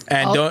 Yeah.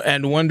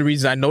 And one of the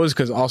reasons I know is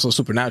because also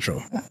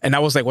supernatural. And I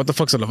was like, what the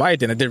fuck's a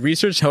Leviathan? I did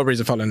research,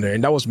 Hellraiser fell in there.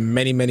 And that was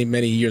many, many,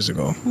 many years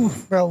ago.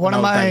 Bro, one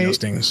of those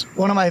things.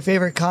 my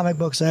favorite comic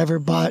books I ever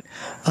bought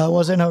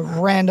was in a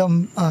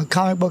random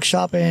comic book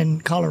shop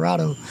in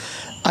Colorado.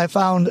 I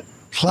found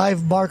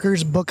Clive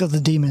Barker's Book of the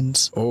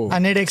Demons.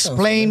 And it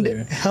explained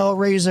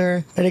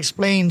Hellraiser. It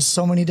explains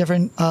so many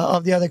different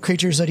of the other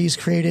creatures that he's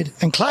created.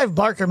 And Clive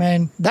Barker,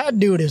 man, that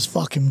dude is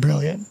fucking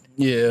brilliant.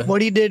 Yeah.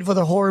 What he did for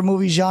the horror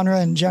movie genre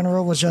in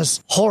general was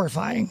just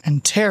horrifying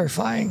and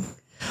terrifying.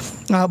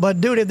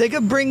 But dude, if they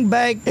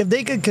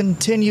could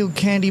continue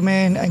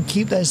Candyman and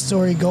keep that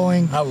story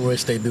going, I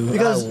wish they do.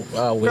 because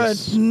I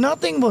wish.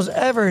 nothing was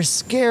ever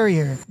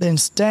scarier than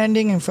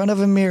standing in front of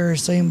a mirror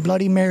saying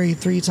Bloody Mary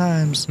 3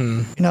 times.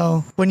 You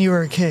know, when you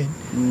were a kid,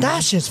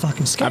 that shit's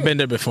fucking scary. I've been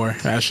there before,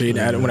 actually.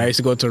 When I used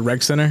to go to a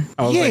rec center,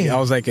 I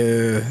was like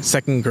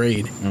second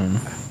grade.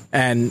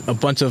 And a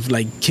bunch of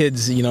like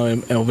kids, you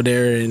know, over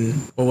there in,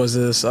 what was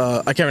this?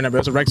 I can't remember.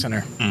 It was a rec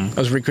center. It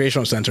was a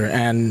recreational center.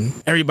 And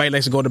everybody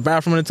likes to go to the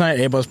bathroom at the time.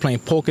 Everybody's playing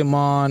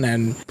Pokemon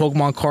and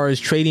Pokemon cards,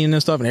 trading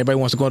and stuff. And everybody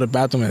wants to go to the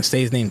bathroom and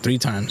say his name 3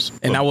 times.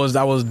 And I was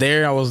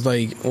there. I was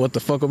like, what the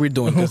fuck are we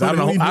doing? Because I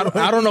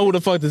don't know who the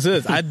fuck this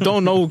is. I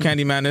don't know who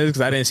Candyman is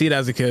because I didn't see it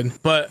as a kid.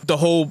 But the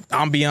whole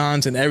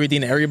ambiance and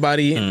everything,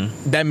 everybody,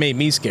 that made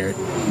me scared.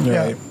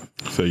 Yeah.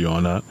 Feel you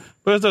on that.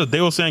 But they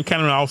were saying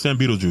Candyman, I was saying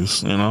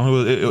Beetlejuice. You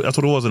know, that's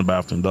what it was in the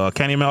bathroom.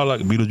 Candyman, I was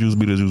like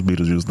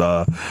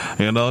Beetlejuice.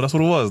 You know, that's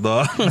what it was.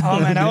 Oh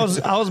man, I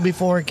was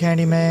before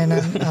Candyman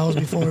and I was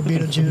before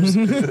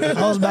Beetlejuice.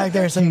 I was back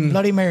there saying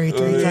Bloody Mary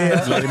 3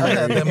 times. Bloody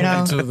Mary. You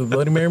know? The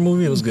Bloody Mary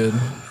movie, it was good.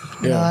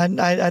 Yeah,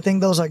 I think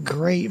those are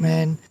great,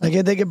 man. Like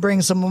if they could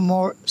bring some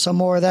more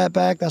of that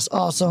back, that's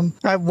awesome.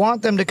 I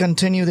want them to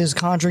continue this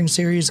Conjuring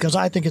series because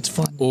I think it's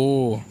fun.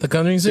 Oh, The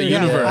Conjuring series.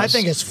 universe. I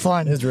think it's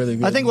fun. It's really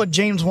good. I think what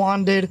James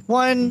Wan did.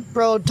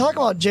 Talk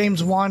about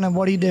James Wan and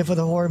what he did for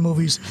the horror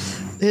movies.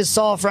 His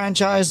Saw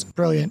franchise,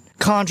 brilliant.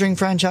 Conjuring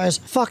franchise,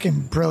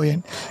 fucking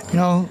brilliant. You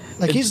know,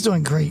 like he's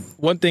doing great.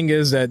 one thing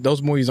is that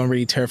those movies don't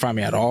really terrify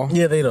me at all.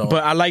 Yeah, they don't.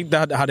 But I like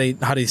that how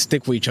they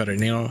stick with each other. You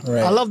know,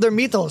 Right. I love their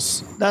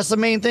mythos. That's the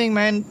main thing,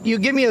 man. You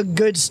give me a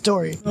good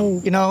story,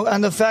 you know,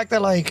 and the fact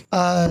that like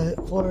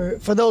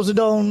for those who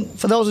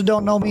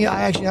don't know me,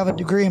 I actually have a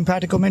degree in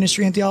practical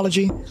ministry and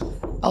theology.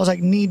 I was like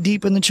knee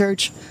deep in the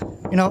church.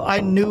 You know,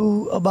 I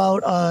knew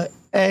about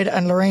Ed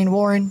and Lorraine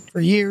Warren for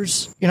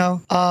years. You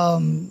know,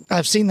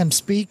 I've seen them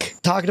speak,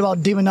 talking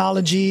about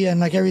demonology and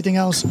like everything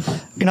else.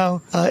 You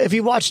know, if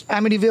you watched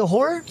Amityville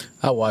Horror,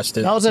 I watched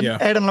it. that was an Yeah.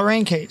 Ed and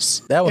Lorraine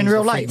case That one in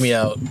real freaked life. me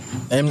out.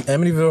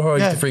 Amityville Horror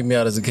Yeah. used to freak me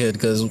out as a kid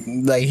because,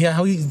 like,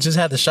 how he just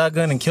had the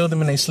shotgun and killed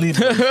them in their sleep.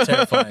 It was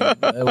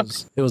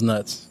terrifying. It was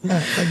nuts.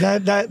 Yeah,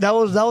 like that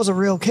was a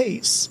real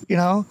case, you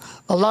know.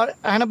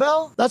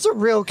 Annabelle, that's a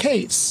real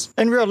case.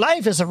 In real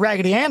life, it's a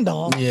Raggedy Ann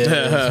doll,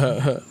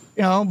 Yeah,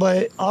 you know.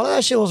 But all of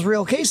that shit was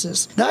real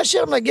cases. That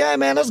shit, I'm like, yeah,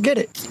 man, let's get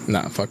it.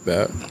 nah, fuck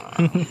that.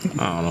 I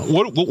don't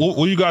know. What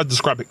do you guys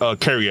describe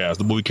Carrie as?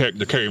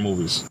 The Carrie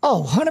movies?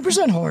 Oh,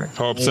 100% horror.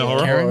 100%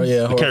 horror? horror,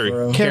 yeah, horror Carrie.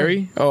 for real.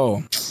 Carrie?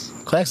 Oh,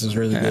 Claxton's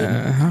really good.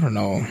 I don't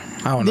know.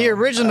 The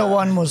original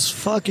one was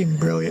fucking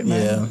brilliant,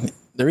 man. Yeah.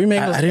 The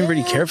remake. I didn't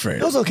really care for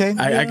it. It was okay.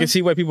 I can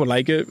see why people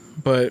like it,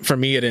 but for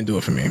me, it didn't do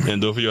it for me. Didn't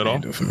do it for you at all?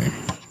 Didn't do it for me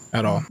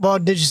at all. Well,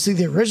 did you see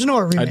the original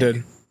or remake? I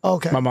did.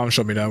 Okay. My mom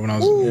showed me that when I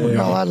was Ooh, young.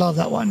 no, I love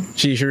that one.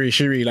 She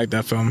really liked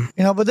that film.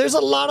 You know, but there's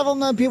a lot of them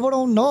that people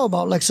don't know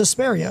about, like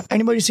Suspiria.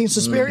 Anybody seen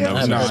Suspiria? No,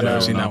 I've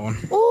never seen that one.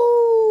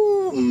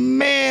 Ooh,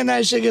 man,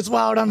 that shit gets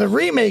wild. And the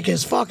remake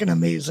is fucking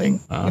amazing.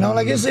 You know,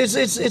 like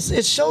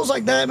it's shows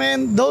like that,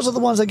 man. Those are the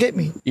ones that get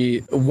me.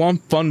 One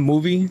fun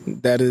movie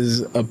that is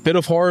a bit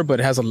of horror but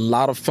has a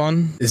lot of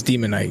fun is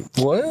Demon Knight.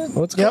 What?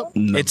 What's Yep.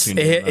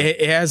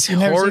 It has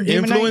never horror seen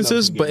Demon Knight?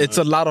 influences, but it's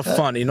a lot of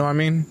fun. You know what I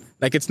mean?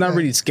 Like it's not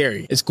really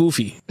scary. It's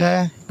goofy,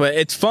 Yeah. but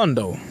it's fun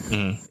though.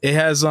 It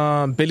has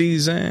Billy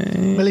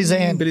Zane. Billy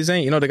Zane. Billy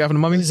Zane. You know the guy from the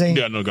Mummy? Billy Zane.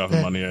 Yeah, no God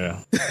for money. Yeah.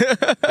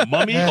 The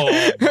Mummy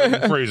or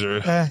Brendan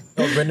Fraser?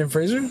 Oh, Brendan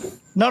Fraser?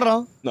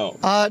 No. No.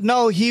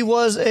 No, he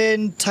was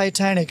in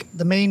Titanic.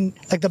 The main,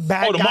 like the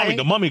bad Oh, the guy. Mummy.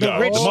 The Mummy guy.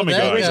 rich- The Mummy the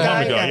guy. rich The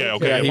Mummy guy. guy. Yeah.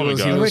 Okay. Yeah, the he Mummy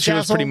was guy. Rich he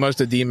was pretty asshole? much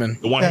the demon.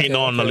 The one hating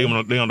on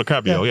Leonardo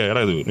DiCaprio. Yeah,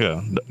 that dude.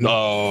 Yeah.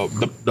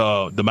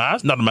 The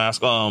mask? Not the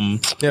mask.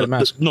 Yeah, the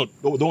mask. No,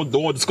 the one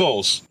with the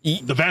skulls.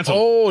 The Phantom.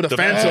 Oh, the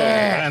Phantom.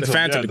 Yeah. The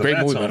Phantom. Yeah, Great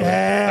movie, by the way.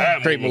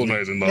 That Great movie was movie.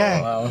 amazing, though.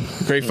 Yeah.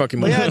 Great fucking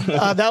But movie.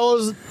 yeah,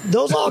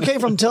 those all came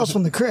from Tales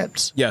from the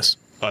Crypt. Yes.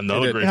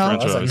 Another It great You know,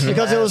 franchise.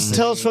 because it was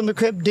Tales from the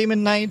Crypt,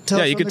 Demon Knight, Tales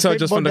Yeah, you from could the tell Crypt,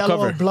 just from the Bordello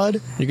cover. of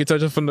Blood. You can tell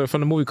just from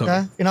the movie cover.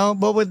 Yeah, you know,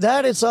 but with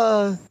that, it's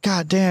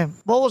god damn.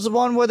 What was the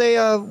one where they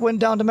went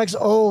down to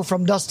Mexico? Oh,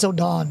 From Dusk Till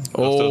Dawn.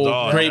 Oh,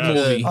 Dawn, great yeah.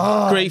 movie.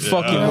 Great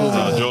fucking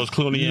movie. George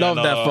Clooney. Love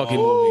and, that fucking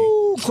movie.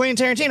 Ooh,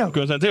 Quentin Tarantino.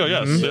 Quentin Tarantino,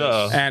 yes.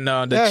 Yeah. And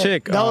the Yeah,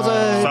 chick. that was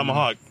a- Salma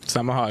Hayek.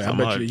 Salma Hayek. I Salma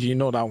bet Hayek. you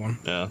know that one.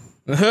 Yeah.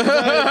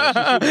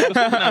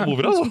 That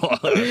movie.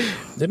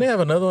 That's Didn't they have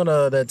another one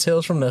that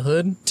Tales from the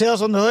Hood?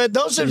 Tales from the Hood.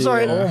 Those ships are.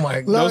 Oh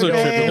my god. Those are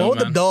man. tripping. The one with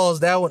the man. dolls,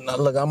 that one.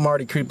 Look, I'm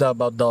already creeped out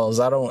about dolls.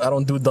 I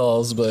don't do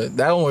dolls, but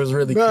that one was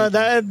really Bro,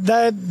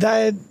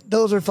 creepy.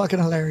 those are fucking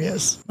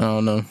hilarious. I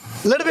don't know.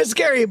 A little bit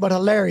scary, but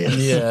hilarious.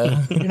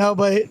 Yeah. You know,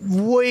 but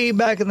way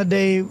back in the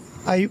day,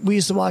 we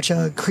used to watch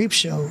a Creep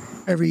Show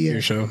every year.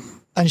 Your show.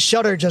 And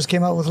Shudder just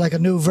came out with like a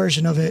new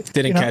version of it.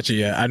 Didn't you know? catch it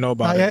yet. I know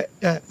about it.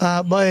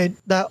 But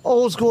that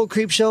old school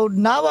Creep Show,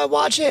 now I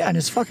watch it and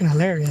it's fucking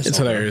hilarious. It's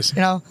hilarious.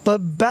 You know, but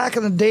back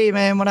in the day,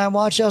 man, when I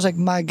watched it, I was like,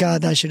 my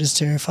God, that shit is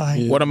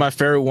terrifying. One of my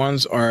favorite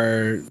ones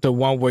are the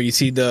one where you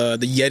see the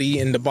Yeti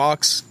in the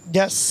box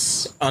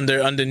Yes.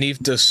 underneath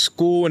the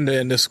school and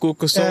the school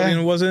custodian,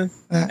 Yeah. was it?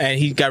 Yeah. And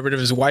he got rid of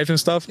his wife and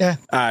stuff. Yeah.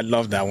 I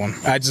love that one.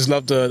 I just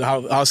loved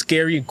how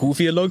scary and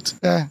goofy it looked.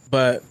 Yeah.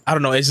 But I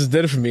don't know, it just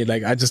did it for me.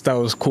 Like I just thought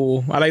it was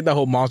cool. I like that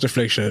whole monster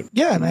flick shit.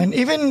 Yeah, man.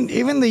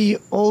 Even the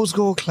old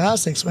school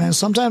classics, man.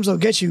 Sometimes they'll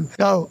get you.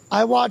 Yo,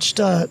 I watched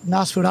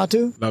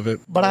Nosferatu, Love it.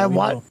 but I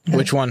watched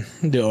Which one?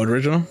 The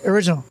original?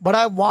 original. But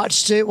I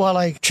watched it while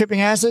like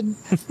tripping acid.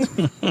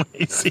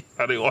 You see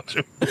how they watch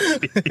him.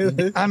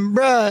 And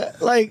bruh,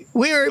 like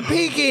we were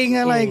peeking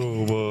and like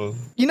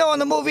you know in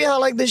the movie how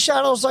like the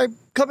shadows like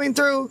coming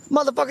through,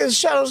 motherfucking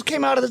shadows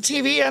came out of the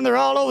TV and they're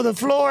all over the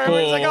floor. And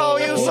it's like, oh,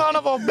 you son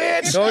of a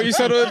bitch. Oh, you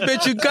son of a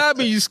bitch, you got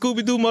me, you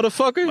Scooby Doo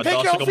motherfucker.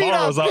 Pick your feet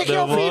up. Pick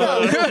your feet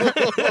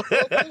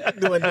up.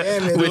 Doing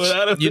damage.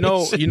 Which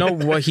you know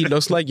what he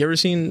looks like? You ever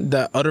seen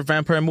the other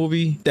vampire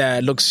movie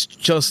that looks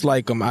just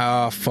like him?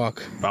 Ah,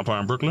 fuck. Vampire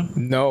in Brooklyn?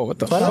 No, what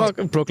the fuck?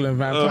 Brooklyn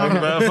vampire.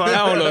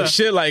 I don't know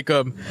shit like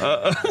him.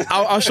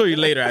 I'll show you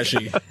later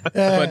actually.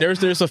 But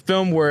there's a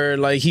film where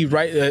like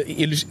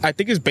I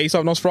think it's based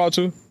off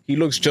Nosferatu. He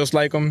looks just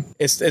like him.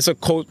 It's a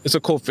cult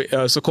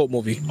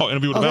movie. Oh,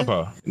 Interview with the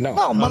Vampire. No,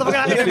 Oh, motherfucker.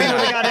 I didn't know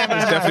they got that.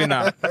 it's definitely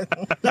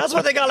not. That's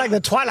what they got like the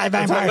Twilight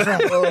vampire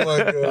from. Oh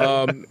my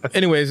god.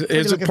 Anyways,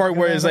 there's a looking part for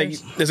where it's like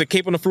vampires. there's a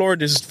cape on the floor.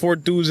 There's 4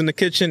 dudes in the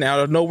kitchen. Out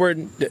of nowhere,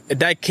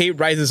 that cape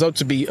rises up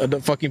to be a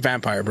fucking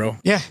vampire, bro.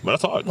 Yeah. But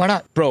that's hard. Why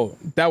not? Bro,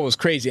 that was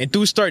crazy. And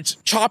dude starts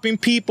chopping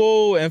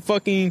people and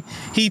fucking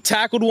he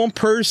tackled one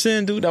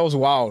person. Dude, that was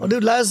wild.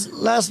 Dude,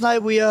 last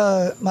night we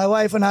my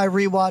wife and I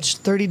rewatched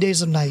 30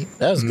 Days of Night.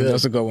 That's good.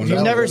 That's a good one. If you've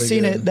was never really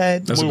seen good. it,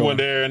 that That's a We good went one.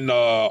 there in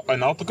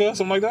Antarctica,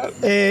 something like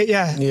that.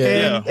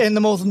 yeah. In the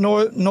most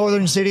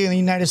northern city in the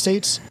United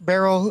States,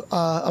 Barrow,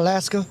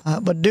 Alaska.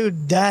 But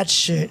dude, that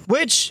shit,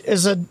 which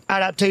is an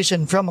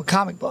adaptation from a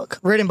comic book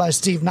written by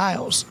Steve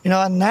Niles, you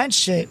know, and that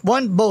shit,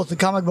 both the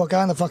comic book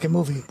and the fucking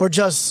movie were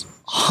just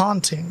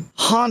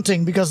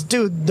haunting because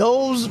dude,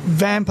 those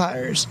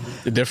vampires,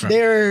 They're different.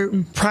 they're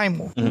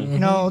primal. You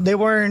know, they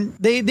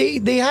weren't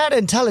they had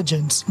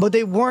intelligence, but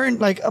they weren't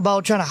like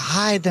about trying to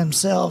hide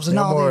themselves and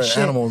They're all more this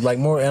shit. animal, like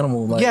more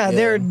animal. Like, Yeah,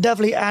 they're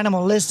definitely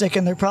animalistic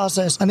in their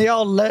process, and they're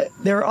all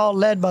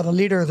led by the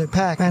leader of their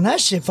pack. Man, that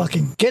shit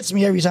fucking gets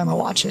me every time I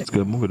watch it.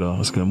 Good movie, though.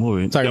 It's a good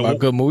movie. Talk about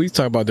good movies.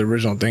 Talk about the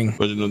original thing.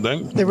 Original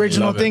thing? The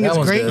original Love it. thing That is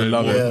one's great. good.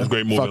 Love it. Yeah. It's a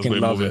great movie. Fucking It's a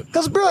great love movie. it.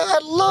 Because, bro, I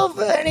love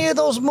any of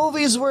those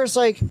movies where it's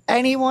like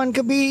anyone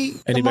could be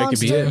the Anybody could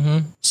be monster.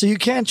 it. So you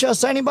can't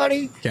trust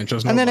anybody. Can't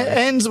trust And then it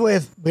nobody. ends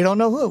with we don't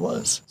know who it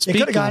was. They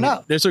could have gone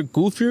out. There's a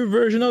goofier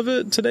version of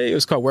it today. It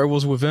was called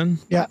Werewolves Within.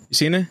 Yeah. You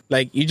seen it?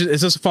 Like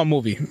it's just a fun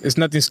movie. It's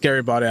nothing scary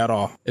about it at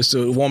all. It's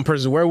a one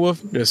person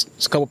werewolf. There's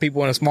a couple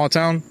people in a small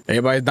town.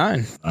 Everybody's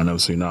dying. I never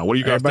seen that. What do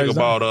you guys Everybody's think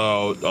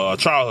about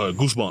childhood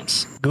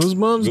Goosebumps?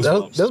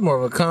 Goosebumps? That's more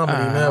of a comedy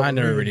now. I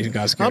never really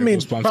got scared. I mean,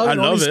 of Goosebumps. probably I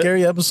the only love it.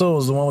 scary episode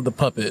was the one with the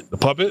puppet. The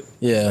puppet?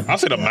 Yeah. I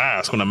say the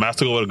mask when the mask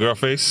took over the girl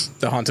face.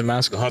 The Haunted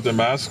Mask. The haunted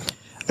mask.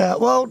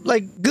 Well,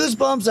 like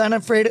Goosebumps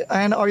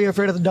and Are You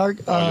Afraid of the Dark?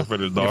 I'm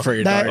afraid of the dark. Afraid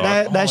of the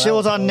Dark. That shit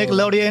was on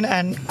Nickelodeon,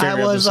 and I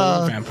Favorite was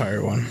episode,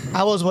 vampire one.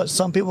 I was what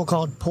some people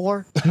called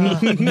poor.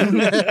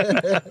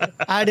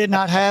 I did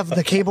not have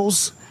the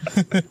cables.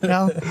 You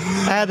know,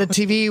 I had the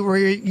TV where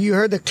you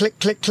heard the click,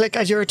 click, click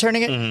as you were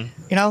turning it.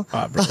 You know,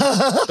 Bro.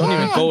 Don't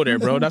even go there,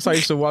 bro. That's how I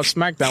used to watch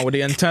SmackDown with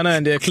the antenna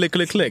and the click,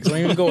 click, click. Don't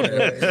even go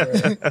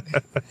there.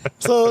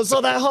 so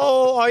that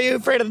whole Are You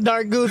Afraid of the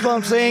Dark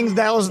Goosebumps things,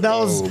 that was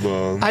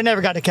man. I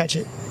never got to catch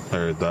it. I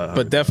heard that.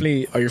 But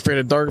definitely, Are You Afraid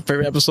of the Dark?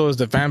 Favorite episode is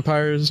the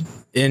vampires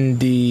in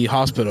the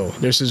hospital.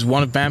 There's this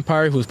one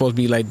vampire who's supposed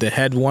to be like the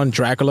head one,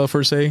 Dracula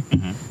per se.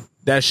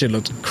 That shit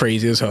looked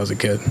crazy as hell as a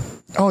kid.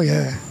 Oh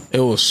yeah, It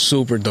was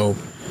super dope.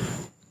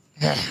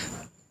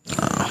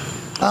 I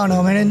don't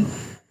know, man. And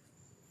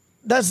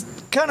that's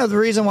kind of the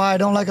reason why I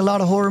don't like a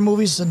lot of horror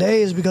movies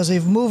today is because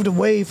they've moved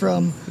away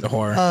from The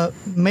horror.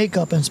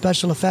 makeup and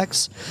special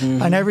effects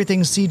and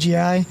everything's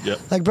CGI.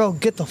 Yep. Like, bro,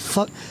 get the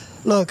fuck.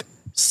 Look,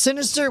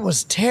 Sinister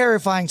was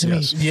terrifying to me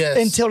Yes.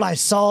 until I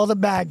saw the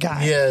bad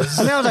guy. Yes.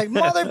 And then I was like,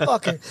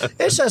 motherfucker,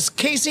 it's just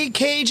Casey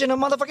Cage in a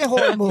motherfucking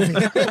horror movie.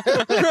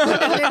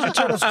 Ninja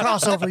Turtles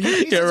crossover.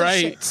 You pieces You're of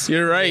right. shit.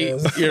 You're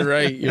right. You're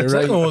right. You're The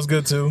second one right. was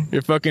good too.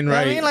 You're fucking I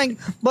right. mean, like,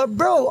 but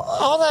bro,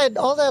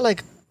 all that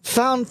like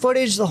found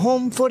footage, the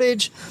home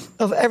footage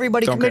of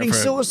everybody Don't committing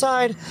care for it.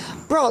 suicide,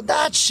 bro,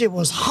 that shit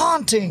was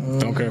haunting.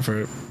 Don't care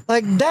for it.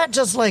 Like that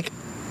just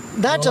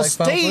don't just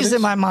like found stays footage?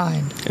 in my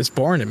mind. It's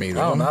boring to me.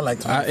 Though. I don't know, I like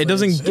the It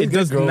doesn't. footage. It It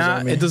does grows not.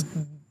 on me. It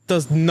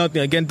does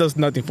nothing. Again, does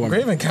nothing for me.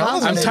 Raven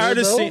Counts. I'm tired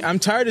of though. seeing. I'm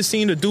tired of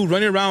seeing the dude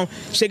running around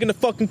shaking the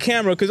fucking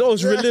camera because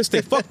it's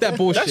realistic. Fuck that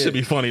bullshit. that should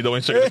be funny though.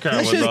 And shaking the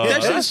camera. shit- dog.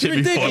 that shit's should be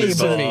ridiculous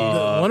to funny, me.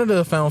 dog. One of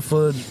the found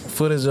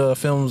footage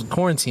films,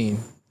 Quarantine.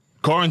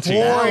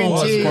 Quarantine.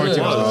 Quarantine.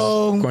 Quarantine was-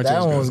 Oh, Quarantine That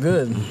was one was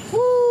good. good.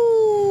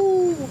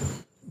 woo.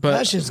 But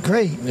That shit's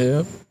great.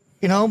 Yeah.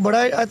 You know, but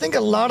I think a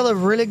lot of the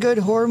really good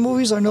horror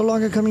movies are no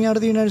longer coming out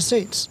of the United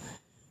States.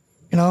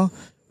 You know,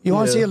 you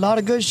want to Yeah. see a lot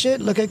of good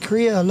shit? Look at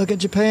Korea, look at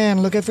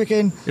Japan, look at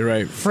freaking you're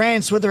right.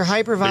 France with their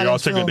hyper They all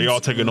violence taking. They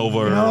all films. taking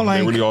over. You know, like-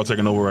 they really all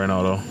taking over right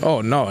now though.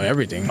 Oh no,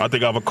 everything. I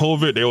think after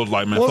COVID, they was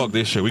like, man, Well, fuck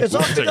this shit. We it's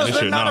all taking because this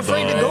they're shit not now,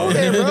 afraid to dog. go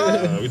there, bro.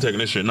 Yeah, we taking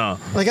this shit now.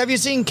 Like, have you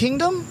seen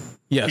Kingdom?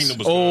 Yes. Kingdom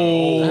was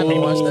Oh, good. I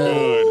haven't watched that.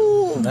 Good.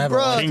 I haven't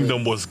Bruh. watched it.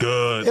 Kingdom was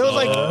good. It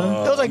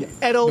was like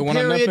Edo The one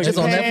on period Netflix? It's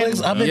on Japan. Netflix.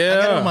 I got it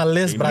Yeah. on my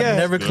list, but Yeah. I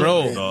never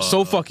bro, clicked it.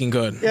 so fucking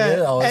good. Yeah,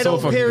 Yeah, it's Edo so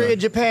fucking period good.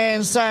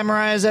 Japan,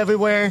 samurais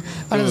everywhere,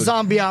 and a Dude.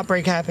 zombie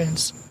outbreak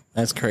happens.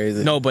 That's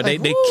crazy. No, but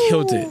Like, they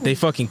killed it. They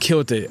fucking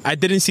killed it. I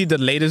didn't see the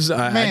latest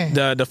Man.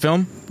 the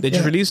film they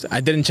just Yeah. released.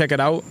 I didn't check it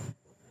out.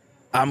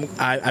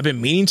 I've been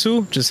meaning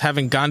to, just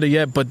haven't gone there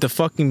yet. But the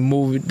fucking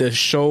movie, the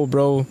show,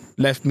 bro,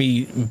 left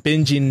me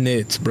binging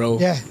it, bro.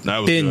 Yeah. That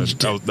was Binged.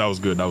 good. That was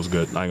good. That was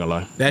good. I ain't gonna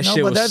lie. That No,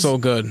 shit but was that's- so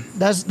good.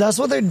 That's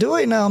what they're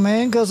doing now,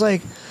 man. Because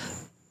like,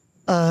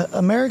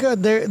 America,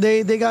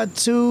 they got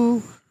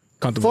too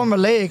Comfortable.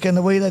 formulaic in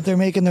the way that they're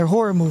making their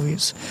horror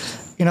movies.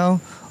 You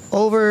know,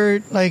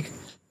 over like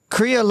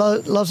Korea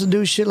loves to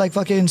do shit like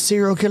fucking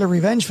serial killer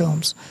revenge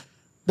films.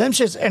 Them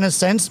shits, in a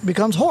sense,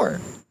 becomes horror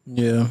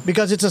Yeah.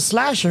 because it's a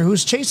slasher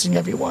who's chasing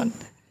everyone.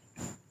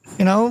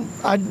 You know,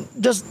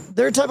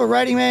 their type of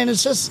writing, man.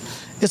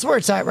 It's where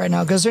it's at right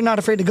now because they're not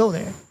afraid to go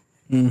there.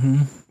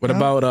 What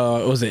about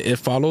was it? It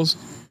Follows.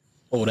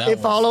 Oh, that It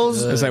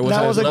follows. It's like, what's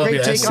That was a supposed to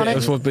great be take on It's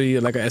it. supposed to be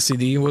like a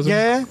SCD, was it?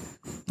 Yeah.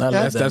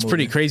 That's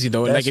pretty crazy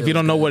though. That Like shit if you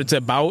don't was know good. what it's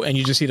about and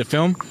you just see the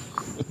film,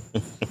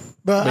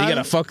 But but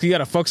you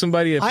gotta fuck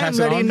somebody and I am pass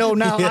it letting on, you know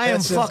now. Yeah, I am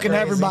that shit's fucking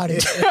crazy. everybody.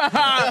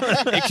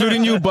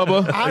 including you,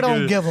 Bubba. I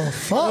don't give a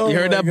fuck. You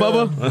heard that, my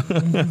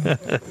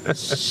Bubba?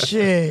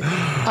 Shit.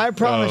 I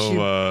promise Oh, you.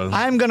 man.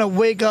 I'm gonna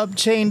wake up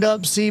chained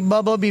up, see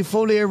Bubba be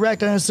fully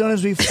erect, and as soon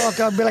as we fuck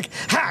up, be like,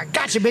 "Ha,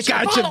 gotcha, bitch!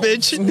 Gotcha, Oh,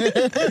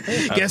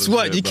 bitch. Guess some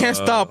what? shit, You can't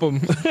dog. stop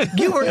him.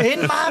 You were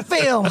in my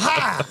film.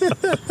 Ha!"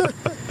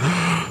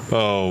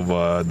 Oh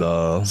my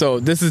god. So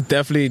this is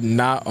definitely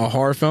not a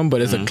horror film,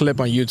 but it's a clip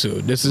on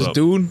YouTube. This is Yup.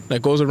 dude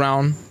that goes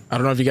around. I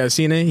don't know if you guys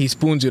seen it. He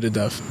spoons you to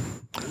death.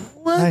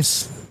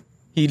 Nice.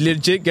 He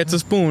legit gets a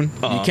spoon.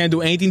 You can't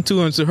do anything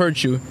to him to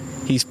hurt you.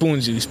 He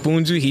spoons you.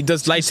 He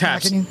does light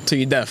taps smacking you? till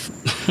you're deaf.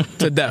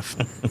 To death.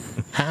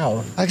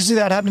 How? I can see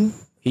that happening.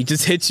 He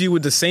just hits you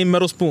with the same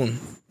metal spoon.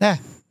 Yeah.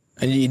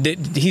 And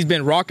he's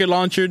been rocket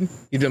launched.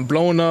 He's been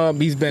blown up.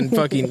 He's been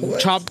fucking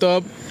chopped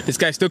up. This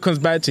guy still comes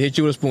back to hit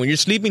you with a spoon. You're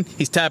sleeping.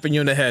 He's tapping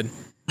you in the head.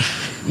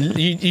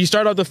 You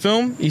start out the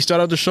film, you start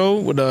out the show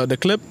with the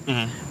clip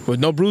with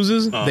no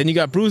bruises. Then you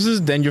got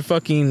bruises. Then you're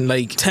fucking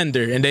like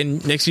tender, and then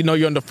next you know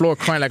you're on the floor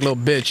crying like a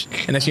little bitch,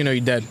 and next you know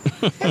you're dead.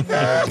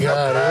 God,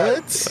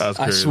 what?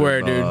 I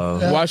swear, dude.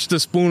 Watch the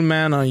Spoon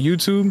Man on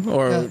YouTube,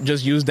 or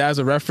just use that as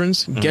a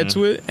reference. Get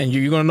to it, and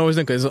you're gonna know his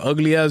name because it's an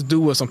ugly ass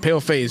dude with some pale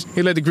face.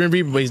 He like the Grim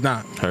Reaper, but he's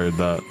not. Heard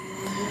that.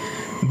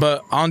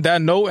 But on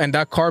that note, and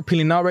that car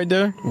peeling out right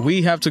there,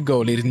 we have to go,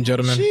 ladies and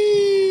gentlemen.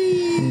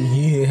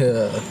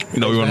 Yeah. You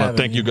know, we want to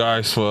thank you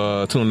guys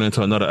for tuning in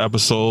to another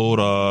episode.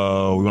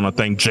 We want to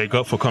thank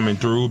Jacob for coming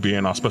through,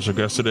 being our special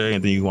guest today.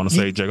 And then you want to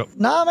say, Jacob?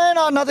 Nah,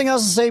 man, nothing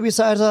else to say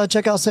besides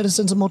check out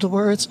Citizens of Multiple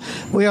Earths.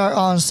 We are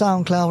on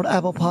SoundCloud,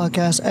 Apple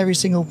Podcasts, every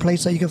single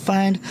place that you can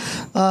find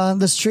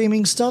the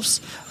streaming stuffs.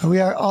 We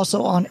are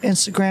also on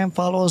Instagram.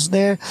 Follow us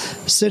there,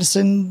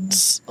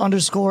 Citizens_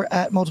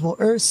 at Multiple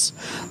Earths.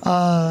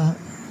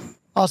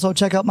 Also,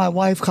 check out my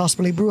wife,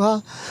 Cosplay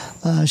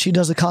Bruja. She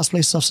does the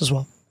cosplay stuffs as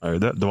well. All right,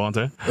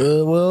 Devontae?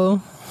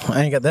 Well,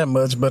 I ain't got that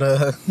much, but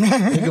you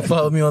can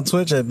follow me on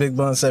Twitch at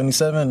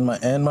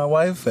BigBun77 and my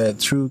wife at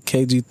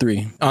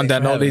TrueKG3. On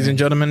that note, ladies and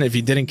gentlemen, if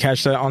you didn't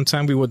catch that on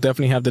time, we will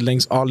definitely have the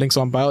links, all links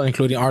on bio,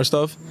 including our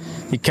stuff.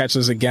 You catch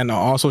us again on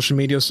all social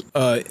medias,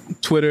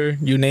 Twitter,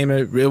 you name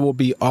it. It will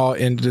be all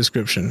in the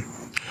description.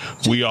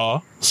 We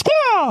are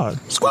Squad.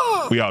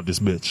 We out this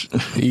bitch.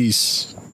 Peace.